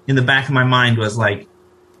 in the back of my mind, was like,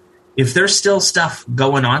 if there's still stuff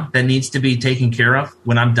going on that needs to be taken care of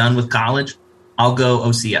when I'm done with college, I'll go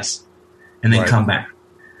OCS and then come back.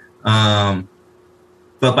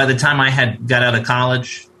 But by the time I had got out of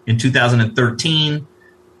college in 2013,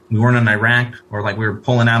 we weren't in Iraq, or like we were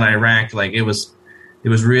pulling out of Iraq. Like it was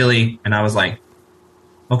really, and I was like,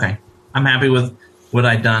 okay, I'm happy with what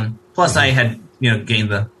I'd done. Plus I had, gained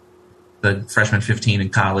the freshman 15 in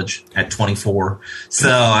college at 24. So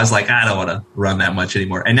I was like, I don't want to run that much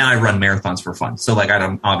anymore. And now I run marathons for fun. So like,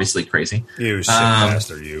 I'm obviously crazy. You sick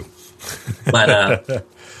bastard, you. But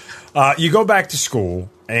you go back to school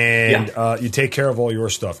and you take care of all your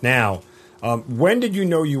stuff. Now, when did you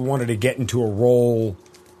know you wanted to get into a role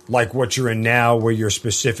like what you're in now, where you're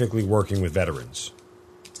specifically working with veterans?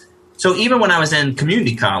 So even when I was in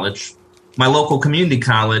community college, my local community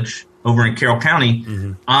college over in Carroll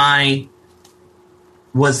County, I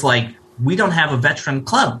was like, we don't have a veteran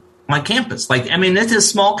club on my campus. Like, I mean, it's a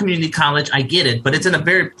small community college. I get it, but it's in a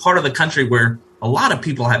very part of the country where a lot of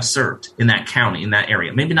people have served in that county, in that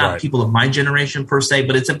area. Maybe not people of my generation per se,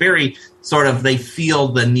 but it's a very sort of, they feel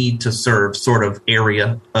the need to serve sort of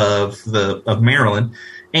area of Maryland.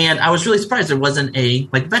 And I was really surprised there wasn't a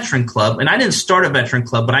veteran club. And I didn't start a veteran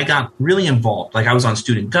club, but I got really involved. Like I was on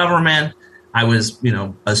student government. I was,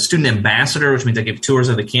 a student ambassador, which means I gave tours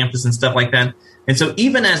of the campus and stuff like that. And so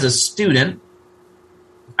even as a student,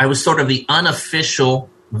 I was sort of the unofficial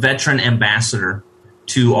veteran ambassador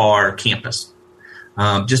to our campus.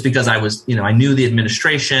 Just because I was, I knew the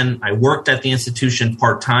administration. I worked at the institution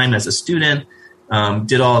part-time as a student,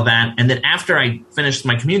 did all of that. And then after I finished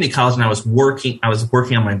my community college and I was working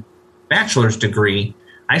on my bachelor's degree,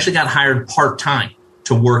 I actually got hired part-time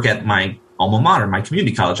to work at my alma mater, my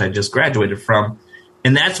community college I just graduated from.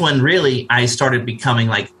 And that's when really I started becoming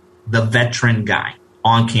like the veteran guy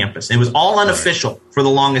on campus. It was all unofficial for the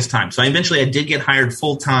longest time. So eventually I did get hired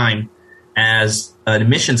full-time as an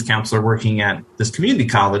admissions counselor working at this community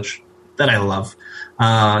college that I love.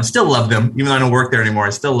 I still love them, even though I don't work there anymore. I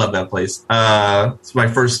still love that place. It's my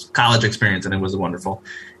first college experience, and it was wonderful.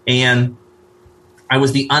 And I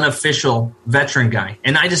was the unofficial veteran guy.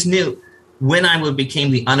 And I just knew when I became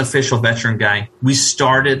the unofficial veteran guy, we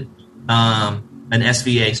started an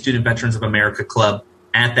SVA, Student Veterans of America Club,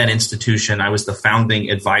 at that institution. I was the founding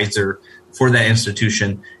advisor for that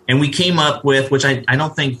institution. And we came up with, which I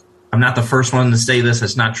don't think, I'm not the first one to say this,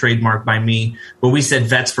 it's not trademarked by me, but we said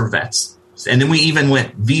Vets for Vets. And then we even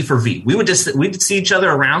went V for V. We'd see each other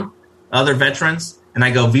around, other veterans, and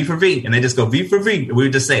I go V for V, and they just go V for V. And we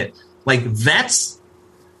would just say it. Like, vets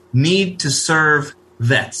need to serve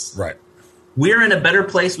vets. Right. We're in a better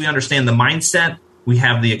place. We understand the mindset. We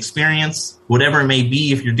have the experience, whatever it may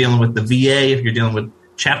be, if you're dealing with the VA, if you're dealing with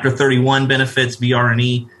Chapter 31 benefits,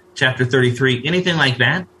 VR&E, Chapter 33, anything like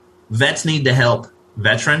that. Vets need to help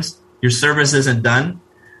veterans. Your service isn't done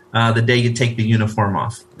the day you take the uniform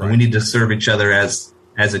off. Right. We need to serve each other as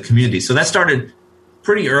a community. So that started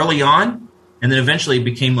pretty early on, and then eventually it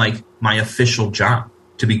became like my official job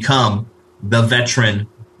to become the veteran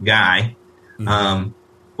guy,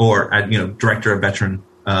 or director of veteran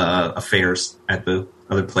affairs at the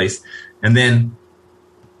other place. And then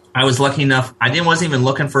I was lucky enough. wasn't even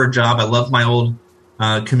looking for a job. I loved my old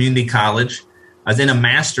community college. I was in a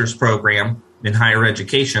master's program in higher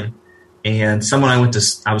education, and someone I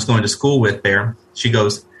was going to school with there, she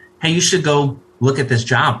goes, "Hey, you should go look at this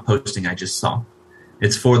job posting I just saw.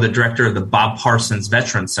 It's for the director of the Bob Parsons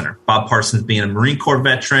Veterans Center." Bob Parsons being a Marine Corps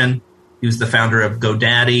veteran. He was the founder of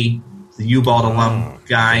GoDaddy, the U-Ball alum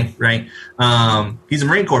guy, right? He's a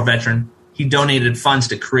Marine Corps veteran. He donated funds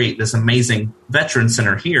to create this amazing veteran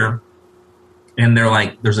center here. And they're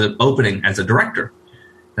like, there's an opening as a director.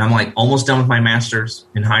 And I'm like, almost done with my master's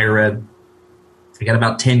in higher ed. I got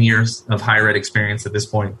about 10 years of higher ed experience at this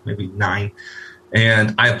point, maybe 9.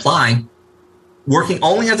 And I apply, working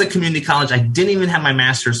only as a community college. I didn't even have my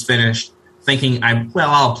master's finished, thinking,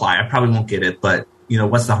 I'll apply. I probably won't get it, but,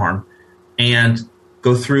 what's the harm? And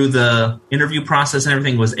go through the interview process and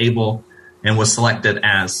everything, was able and was selected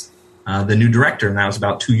as the new director. And that was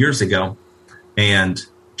about 2 years ago. And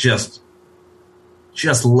just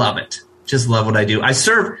love it. Just love what I do. I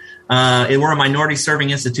serve, we're a minority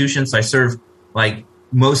serving institution, so I serve like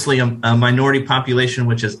mostly a minority population,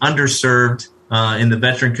 which is underserved in the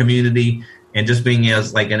veteran community, and just being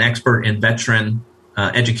as like an expert in veteran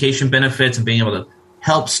education benefits and being able to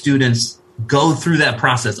help students go through that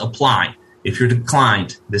process, apply. If you're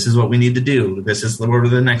declined, this is what we need to do. This is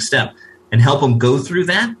the next step, and help them go through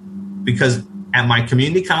that. Because at my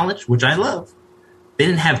community college, which I love, they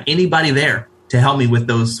didn't have anybody there to help me with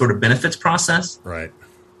those sort of benefits process. Right.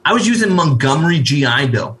 I was using Montgomery GI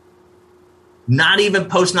Bill, not even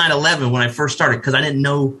post 9/11 when I first started, because I didn't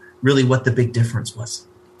know really what the big difference was.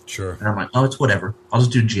 Sure. And I'm like, oh, it's whatever. I'll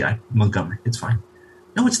just do GI, Montgomery. It's fine.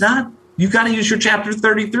 No, it's not. You got to use your Chapter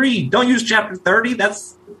 33. Don't use Chapter 30.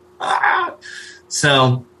 That's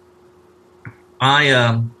So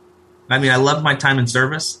I love my time in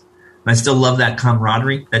service. And I still love that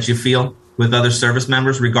camaraderie that you feel with other service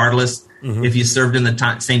members, regardless if you served in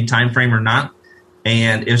the same time frame or not.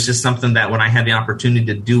 And it was just something that when I had the opportunity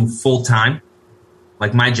to do full time,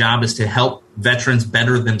 like my job is to help veterans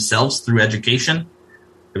better themselves through education.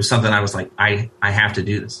 It was something I was like, I have to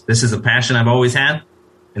do this. This is a passion I've always had,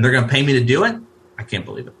 and they're going to pay me to do it. I can't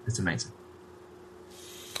believe it. It's amazing.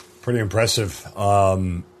 Pretty impressive.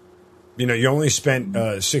 You only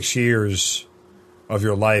spent 6 years of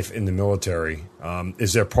your life in the military.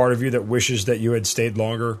 Is there part of you that wishes that you had stayed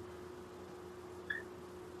longer?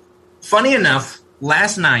 Funny enough,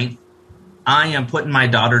 last night I am putting my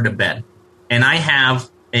daughter to bed, and I have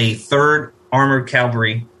a 3rd Armored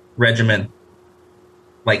Cavalry Regiment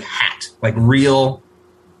hat, like real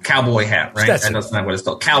cowboy hat, right? Stetson. I know it's not what it's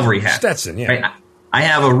called. Cavalry hat. Stetson, yeah. Right? I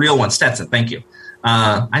have a real one. Stetson, thank you.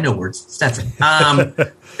 I know words. Stetson.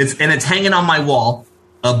 It's hanging on my wall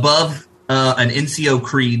above an NCO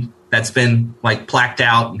creed that's been plaqued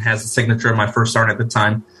out and has the signature of my first sergeant at the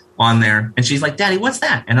time on there. And she's like, Daddy, what's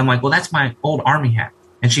that? And I'm like, well, that's my old Army hat.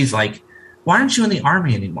 And she's like, why aren't you in the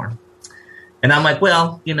Army anymore? And I'm like,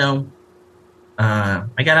 well,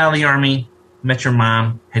 I got out of the Army, met your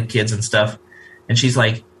mom, had kids and stuff. And she's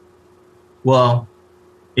like, well,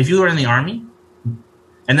 if you were in the Army,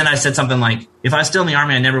 and then I said something like, if I was still in the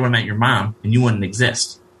Army, I never would have met your mom and you wouldn't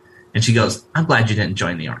exist. And she goes, I'm glad you didn't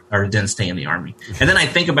join the Army or didn't stay in the Army. And then I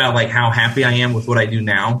think about how happy I am with what I do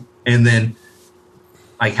now. And then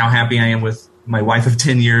how happy I am with my wife of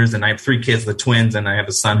 10 years. And I have 3 kids, the twins, and I have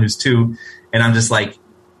a son who's 2. And I'm just like,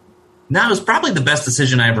 no, it was probably the best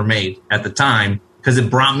decision I ever made at the time, because it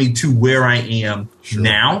brought me to where I am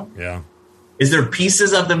now. Yeah. Is there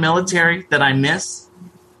pieces of the military that I miss?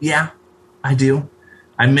 Yeah, I do.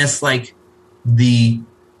 I miss the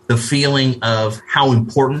feeling of how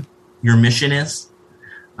important your mission is,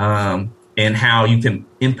 and how you can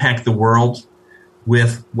impact the world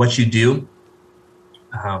with what you do.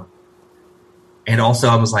 And also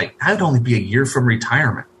I was like, I would only be a year from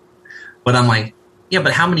retirement, but I'm like, yeah,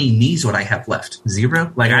 but how many knees would I have left?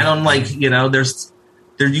 0? I don't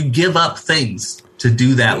you give up things to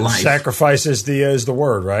do that life. Sacrifice is the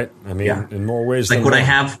word, right? I mean, in more ways than would one. I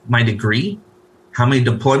have my degree? How many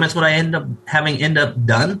deployments would I end up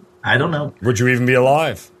done? I don't know. Would you even be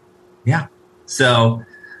alive? Yeah. So,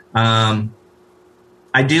 I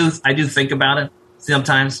do think about it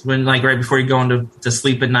sometimes when right before you go into to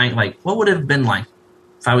sleep at night, what would it have been like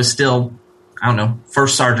if I was still, I don't know,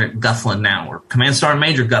 First Sergeant Guthland now, or Command Sergeant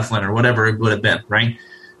Major Guthland, or whatever it would have been, right?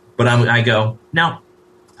 But I go, no,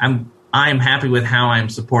 I am happy with how I'm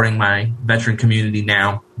supporting my veteran community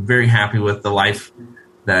now. I'm very happy with the life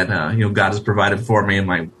that God has provided for me and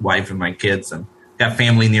my wife and my kids, and got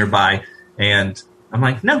family nearby. And I'm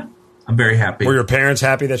like, no, I'm very happy. Were your parents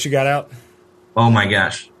happy that you got out? Oh my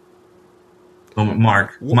gosh. Oh,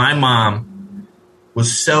 Mark, my mom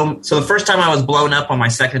was so the first time I was blown up on my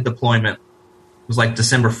second deployment was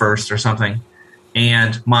December 1st or something.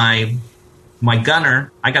 And my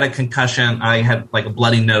gunner, I got a concussion. I had a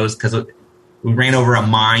bloody nose because we ran over a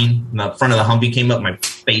mine, and the front of the Humvee came up. My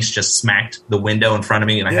face just smacked the window in front of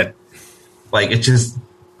me, and I had it just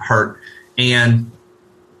hurt. And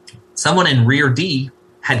someone in Rear D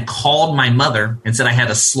had called my mother and said I had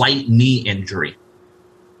a slight knee injury.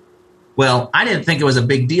 Well, I didn't think it was a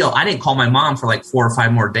big deal. I didn't call my mom for 4 or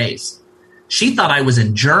 5 more days. She thought I was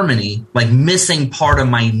in Germany, missing part of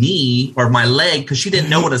my knee or my leg, because she didn't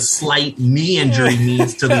know what a slight knee injury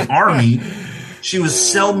means to the Army. She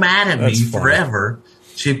was so mad at me forever.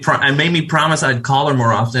 I made me promise I'd call her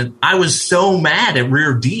more often. I was so mad at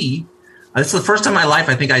Rear D. It's the first time in my life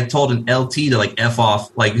I think I told an LT to F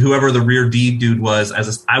off, whoever the Rear D dude was.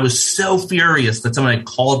 I was so furious that someone had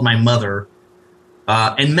called my mother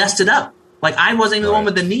and messed it up. I wasn't even the one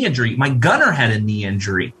with the knee injury. My gunner had a knee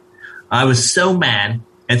injury. I was so mad.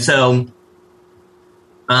 And so,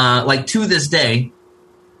 to this day,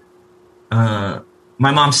 my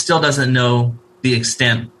mom still doesn't know the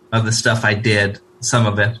extent of the stuff I did, some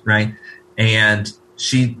of it, right? And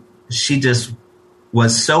she just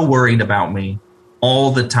was so worried about me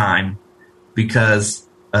all the time because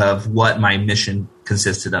of what my mission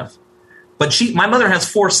consisted of. But my mother has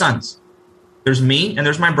 4 sons. There's me and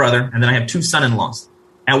there's my brother, and then I have 2 son-in-laws.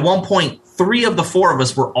 At one point, 3 of the 4 of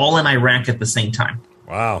us were all in Iraq at the same time.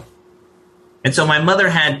 Wow. And so my mother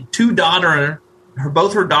had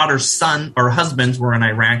both her daughter's son or husbands were in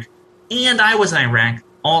Iraq, and I was in Iraq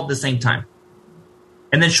all at the same time.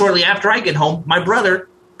 And then shortly after I get home, my brother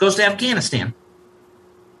goes to Afghanistan.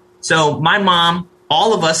 So my mom,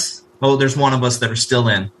 all of us, there's one of us that are still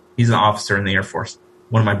in. He's an officer in the Air Force,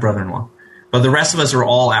 one of my brother-in-law. But the rest of us are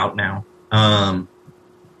all out now.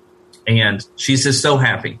 And she's just so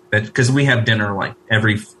happy that because we have dinner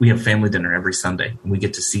we have family dinner every Sunday, and we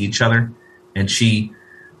get to see each other. And she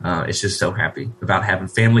is just so happy about having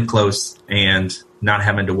family close and not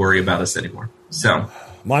having to worry about us anymore. So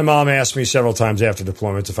my mom asked me several times after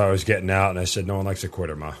deployments if I was getting out, and I said, no one likes a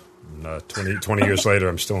quitter, Ma. 20 years later,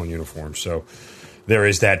 I'm still in uniform. So there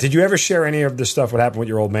is that. Did you ever share any of the stuff what happened with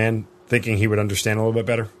your old man, thinking he would understand a little bit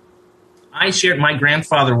better? I shared my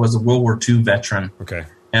grandfather was a World War II veteran. Okay.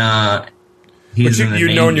 But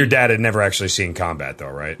you'd known your dad had never actually seen combat, though,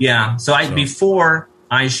 right? Yeah. So before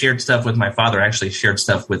I shared stuff with my father, I actually shared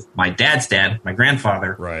stuff with my dad's dad, my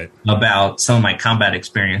grandfather, right, about some of my combat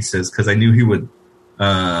experiences because I knew he would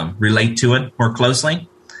relate to it more closely.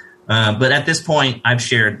 But at this point, I've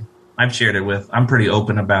shared it with. I'm pretty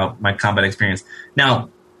open about my combat experience. Now,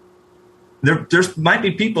 there might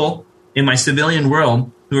be people in my civilian world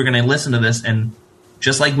who are going to listen to this and,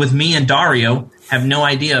 just like with me and Dario, have no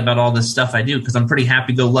idea about all this stuff I do because I'm pretty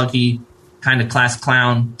happy-go-lucky, kind of class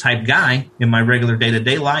clown type guy in my regular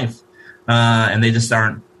day-to-day life. And they just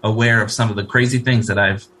aren't aware of some of the crazy things that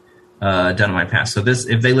I've done in my past. So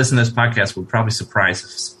if they listen to this podcast, will probably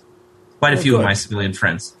surprise quite a few of my civilian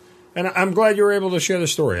friends. And I'm glad you were able to share the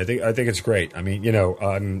story. I think it's great. I mean,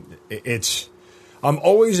 I'm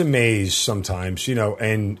always amazed sometimes,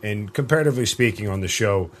 and comparatively speaking on the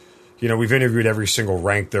show, we've interviewed every single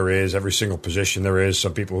rank there is, every single position there is.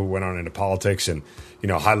 Some people who went on into politics and,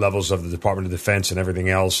 high levels of the Department of Defense and everything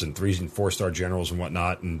else, and 3- and 4-star generals and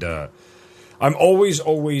whatnot. And I'm always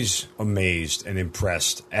amazed and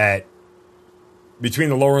impressed at, between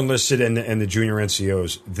the lower enlisted and the junior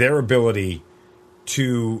NCOs, their ability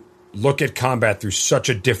to look at combat through such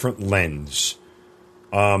a different lens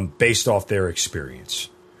based off their experience,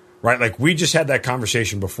 right? Like we just had that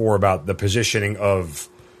conversation before about the positioning of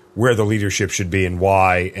where the leadership should be and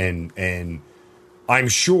why. And I'm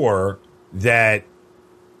sure that,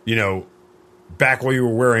 back while you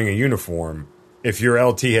were wearing a uniform, if your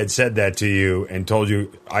LT had said that to you and told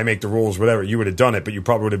you, I make the rules, whatever, you would have done it, but you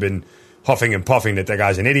probably would have been huffing and puffing that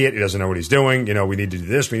guy's an idiot. He doesn't know what he's doing. We need to do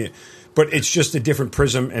this. But it's just a different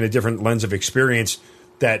prism and a different lens of experience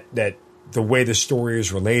that the way the story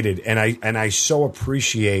is related. And I so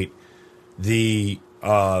appreciate the,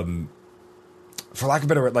 for lack of a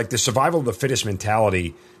better word, like the survival of the fittest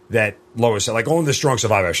mentality that Lois, like only the strong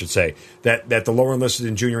survive, I should say, that the lower enlisted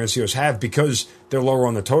and junior NCOs have because they're lower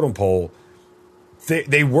on the totem pole.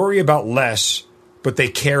 They worry about less, but they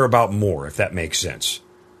care about more, if that makes sense,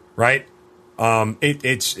 right?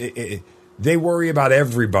 They worry about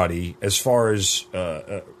everybody as far as,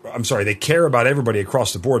 they care about everybody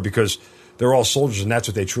across the board because they're all soldiers and that's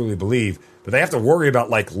what they truly believe. But they have to worry about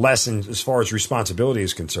less as far as responsibility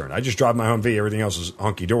is concerned. I just drive my Humvee, everything else is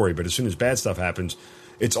hunky-dory. But as soon as bad stuff happens,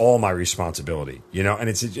 it's all my responsibility, and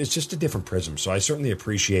it's just a different prism. So I certainly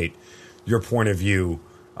appreciate your point of view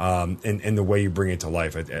and the way you bring it to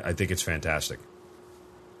life. I think it's fantastic.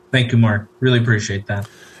 Thank you, Mark. Really appreciate that.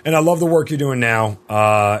 And I love the work you're doing now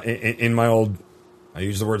in my old, I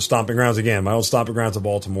use the word stomping grounds again, my old stomping grounds of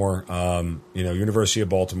Baltimore, University of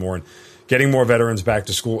Baltimore, and getting more veterans back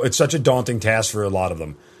to school. It's such a daunting task for a lot of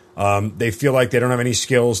them. They feel like they don't have any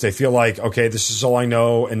skills. They feel like, okay, this is all I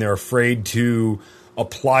know, and they're afraid to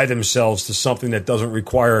apply themselves to something that doesn't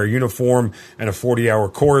require a uniform and a 40-hour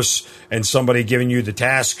course and somebody giving you the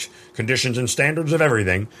task, conditions, and standards of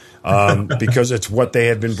everything because it's what they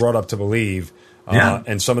have been brought up to believe.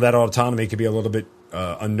 And some of that autonomy can be a little bit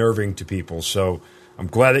unnerving to people. So I'm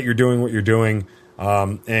glad that you're doing what you're doing.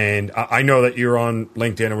 And I know that you're on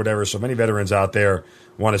LinkedIn or whatever, so many veterans out there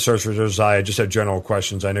want to search for Josiah, just have general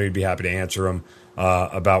questions. I know you'd be happy to answer them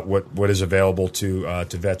about what is available to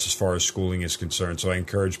vets as far as schooling is concerned. So I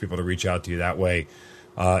encourage people to reach out to you that way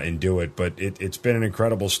and do it. But it's been an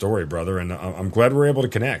incredible story, brother, and I'm glad we're able to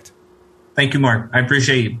connect. Thank you, Mark. I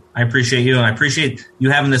appreciate you. I appreciate you, and I appreciate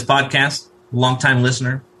you having this podcast. Long-time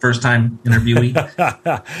listener, first-time interviewee.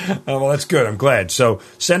 Well, that's good. I'm glad. So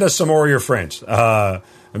send us some more of your friends.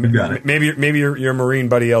 Maybe your Marine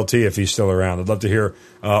buddy LT, if he's still around. I'd love to hear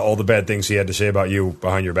all the bad things he had to say about you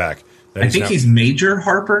behind your back. I think he's Major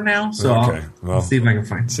Harper now, so okay. I'll see if I can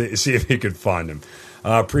find him. See if you could find him.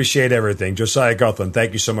 Appreciate everything. Josiah Guthland,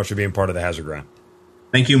 thank you so much for being part of the Hazard Ground.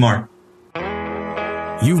 Thank you, Mark.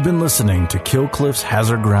 You've been listening to Kill Cliff's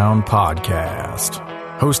Hazard Ground podcast,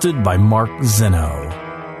 hosted by Mark Zeno.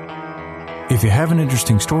 If you have an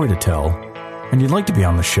interesting story to tell and you'd like to be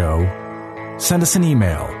on the show, send us an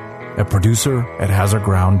email at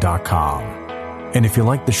producer@hazardground.com. And if you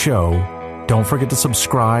like the show, don't forget to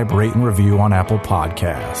subscribe, rate, and review on Apple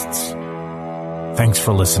Podcasts. Thanks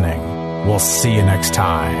for listening. We'll see you next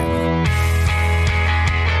time.